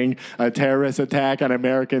planning a terrorist attack on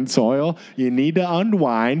American soil. You need to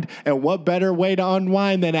unwind. And what better way to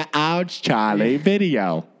unwind than an Ouch Charlie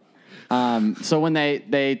video? So when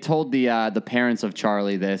they told the parents of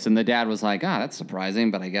Charlie this, and the dad was like, that's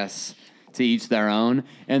surprising, but I guess to each their own.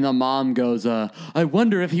 And the mom goes, I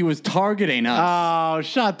wonder if he was targeting us. Oh,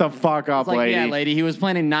 shut the fuck up, Like, lady. yeah, lady, he was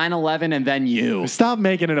planning 9/11 and then you. Stop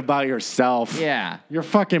making it about yourself. Yeah. You're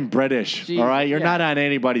fucking British, Gee, all right? You're yeah. not on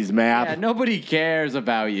anybody's map. Yeah, nobody cares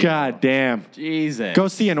about you. God damn. Jesus. Go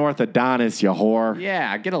see an orthodontist, you whore.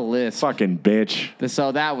 Yeah, get a list. Fucking bitch.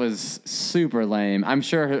 So that was super lame. I'm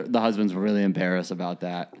sure the husbands were really embarrassed about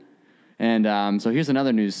that. And so here's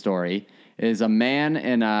another news story. Is a man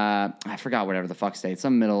in I forgot whatever the fuck state,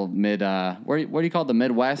 some mid what do you call it, the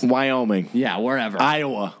Midwest? Wyoming. Yeah, wherever.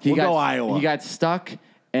 Iowa. We'll go Iowa. He got stuck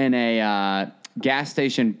in a gas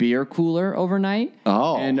station beer cooler overnight.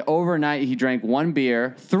 Oh. And overnight he drank one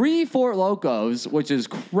beer, 3 Four Locos, which is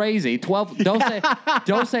crazy. 12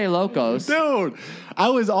 Dose Locos. Dude, I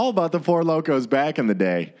was all about the Four Locos back in the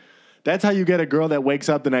day. That's how you get a girl that wakes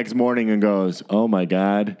up the next morning and goes, oh my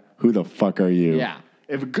God, who the fuck are you? Yeah.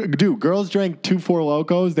 Dude, girls drank 2 Four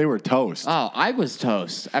Locos, they were toast. Oh, I was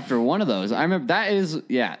toast after one of those. I remember that is,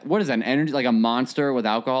 what is that, an energy, like a Monster with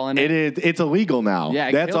alcohol in it? It's illegal now. Yeah,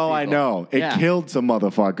 it that's killed all I people. know. It Yeah. killed some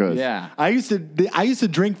motherfuckers. Yeah. I used to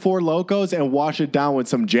drink 4 Locos and wash it down with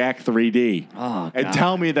some Jack 3D. Oh, and God.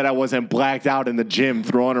 tell me that I wasn't blacked out in the gym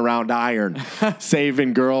throwing around iron,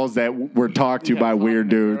 saving girls that were talked to by weird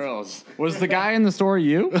dudes. Was the guy in the store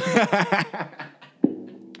you?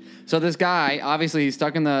 So this guy, obviously, he's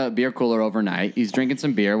stuck in the beer cooler overnight. He's drinking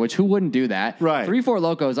some beer, which who wouldn't do that? Right. 3 Four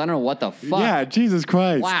Locos, I don't know what the fuck. Yeah, Jesus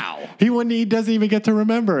Christ. Wow. He doesn't even get to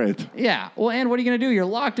remember it. Yeah. Well, and what are you going to do? You're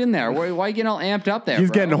locked in there. Why are you getting all amped up there,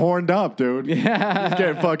 He's bro? getting horned up, dude. Yeah. He's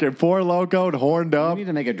getting fucking 4 Loco'd, horned You up. need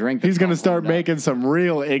to make a drink. He's going to that's start warmed up. making some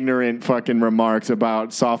real ignorant fucking remarks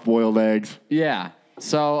about soft-boiled eggs. Yeah.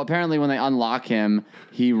 So apparently when they unlock him,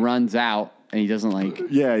 he runs out and he doesn't like...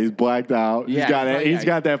 Yeah, he's blacked out. Yeah, He's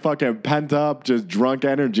got that fucking pent-up, just drunk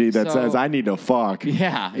energy that So- says, I need to fuck.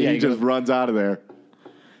 Yeah. He just runs out of there.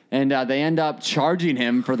 And they end up charging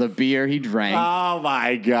him for the beer he drank, Oh,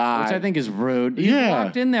 my God. which I think is rude. He Yeah.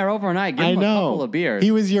 walked in there overnight, give I him a know. couple of beers.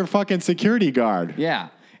 He was your fucking security guard. Yeah.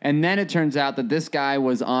 And then it turns out that this guy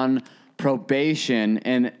was on probation,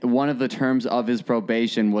 and one of the terms of his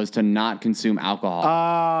probation was to not consume alcohol.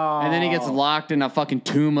 Oh. And then he gets locked in a fucking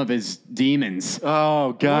tomb of his demons. Oh,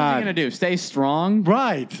 What is he God. gonna do? Stay strong?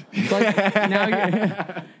 Right. Like,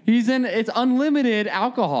 now he's in. It's unlimited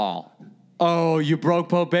alcohol. Oh, you broke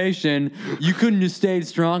probation. You couldn't have stayed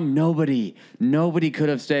strong. Nobody could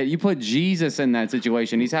have stayed. You put Jesus in that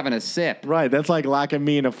situation. He's having a sip. Right, that's like locking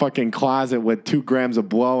me in a fucking closet with 2 grams of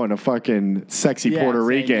blow and a fucking sexy Yeah, Puerto say,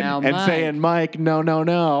 Rican "Now, and Mike." saying, Mike,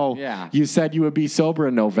 no. Yeah. You said you would be sober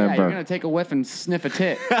in Yeah, November. you're gonna take a whiff and sniff a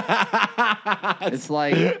tit. It's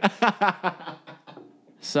like.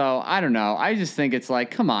 So I don't know. I just think it's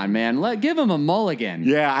like, come on, man. Give him a mulligan.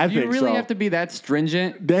 Yeah, I Do you think really so. have to be that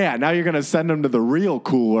stringent? Yeah, now you're gonna send him to the real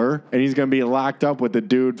cooler and he's gonna be locked up with the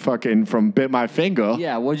dude fucking from Bit My Finger.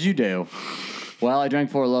 Yeah. What'd you do? Well, I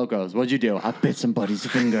drank 4 Locos. What'd you do? I bit somebody's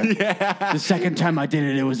finger. Yeah. The second time I did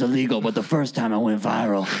it, it was illegal, but the first time I went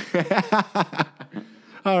viral.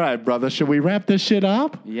 All right, brother, should we wrap this shit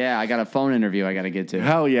up? Yeah, I got a phone interview I got to get to.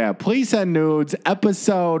 Hell yeah. Please send nudes.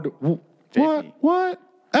 Episode 50. What?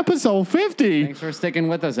 Episode 50. Thanks for sticking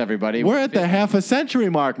with us, everybody. We're at the half a century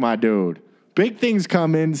mark, my dude. Big things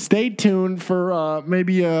coming. Stay tuned for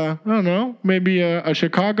maybe a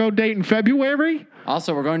Chicago date in February.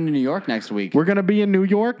 Also, we're going to New York next week. We're gonna be in New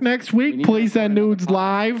York next week. need Please to send record nudes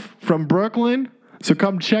live from Brooklyn. So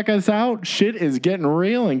come check us out. Shit is getting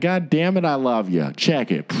real, and god damn it, I love you. Check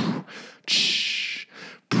it.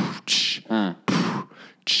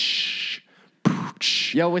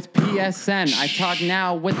 Yo, it's PSN. I talk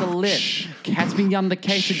now with a lisp. Catch me on the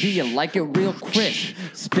quesadilla, like it real crisp.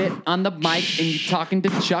 Spit on the mic and you talking to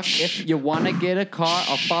Chuck. If you wanna get a car,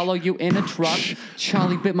 I'll follow you in a truck.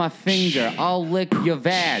 Charlie bit my finger, I'll lick your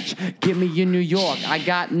vag. Get me in New York, I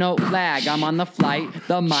got no lag. I'm on the flight,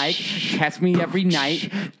 the mic. Catch me every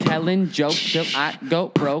night, telling jokes till I go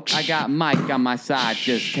broke. I got Mike on my side,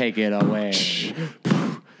 just take it away.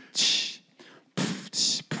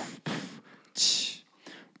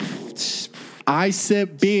 I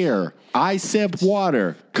sip beer. I sip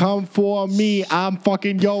water. Come for me. I'm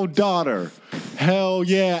fucking your daughter. Hell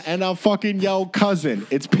yeah. And I'm fucking your cousin.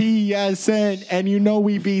 It's PSN. And you know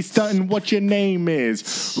we be stunting what your name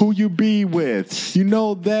is. Who you be with. You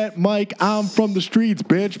know that, Mike? I'm from the streets,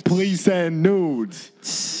 bitch. Please send nudes.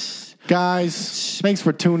 Guys, thanks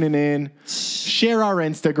for tuning in. Share our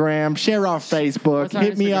Instagram. Share our Facebook.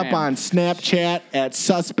 Hit me up on Snapchat at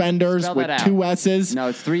Suspenders with 2 S's. No,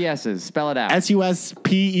 it's 3 S's. Spell it out. SUSPENDERSS.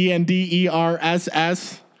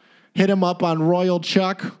 Hit him up on Royal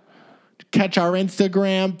Chuck. Catch our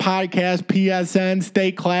Instagram, podcast, PSN.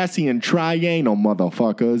 Stay classy and trianal,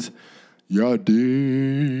 motherfuckers. Ya dig.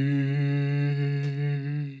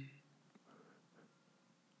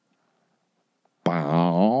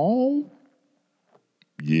 Bow.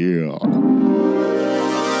 Yeah.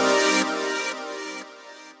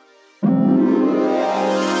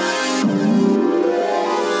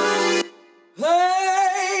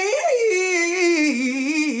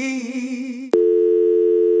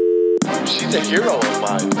 She's a hero of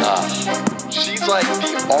mine. She's like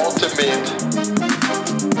the ultimate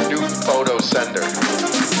nude photo sender.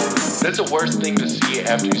 That's the worst thing to see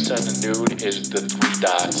after you send a nude is the 3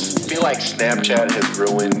 dots. I feel like Snapchat has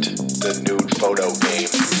ruined the nude photo game.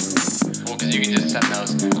 Well, because you can just send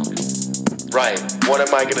those now. Right. What am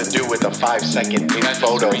I going to do with a 5-second nude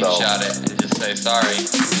photo, though? Screenshot it and just say sorry.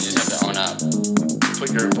 You just have to own up.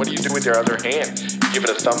 What do you do with your other hand? Give it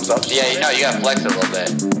a thumbs up? Yeah, you know, you gotta flex it a little bit.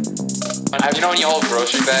 You know when you hold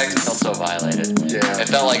grocery bags, it felt so violated. Yeah. It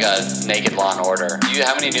felt like a naked Law and Order.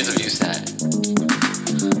 How many nudes have you sent?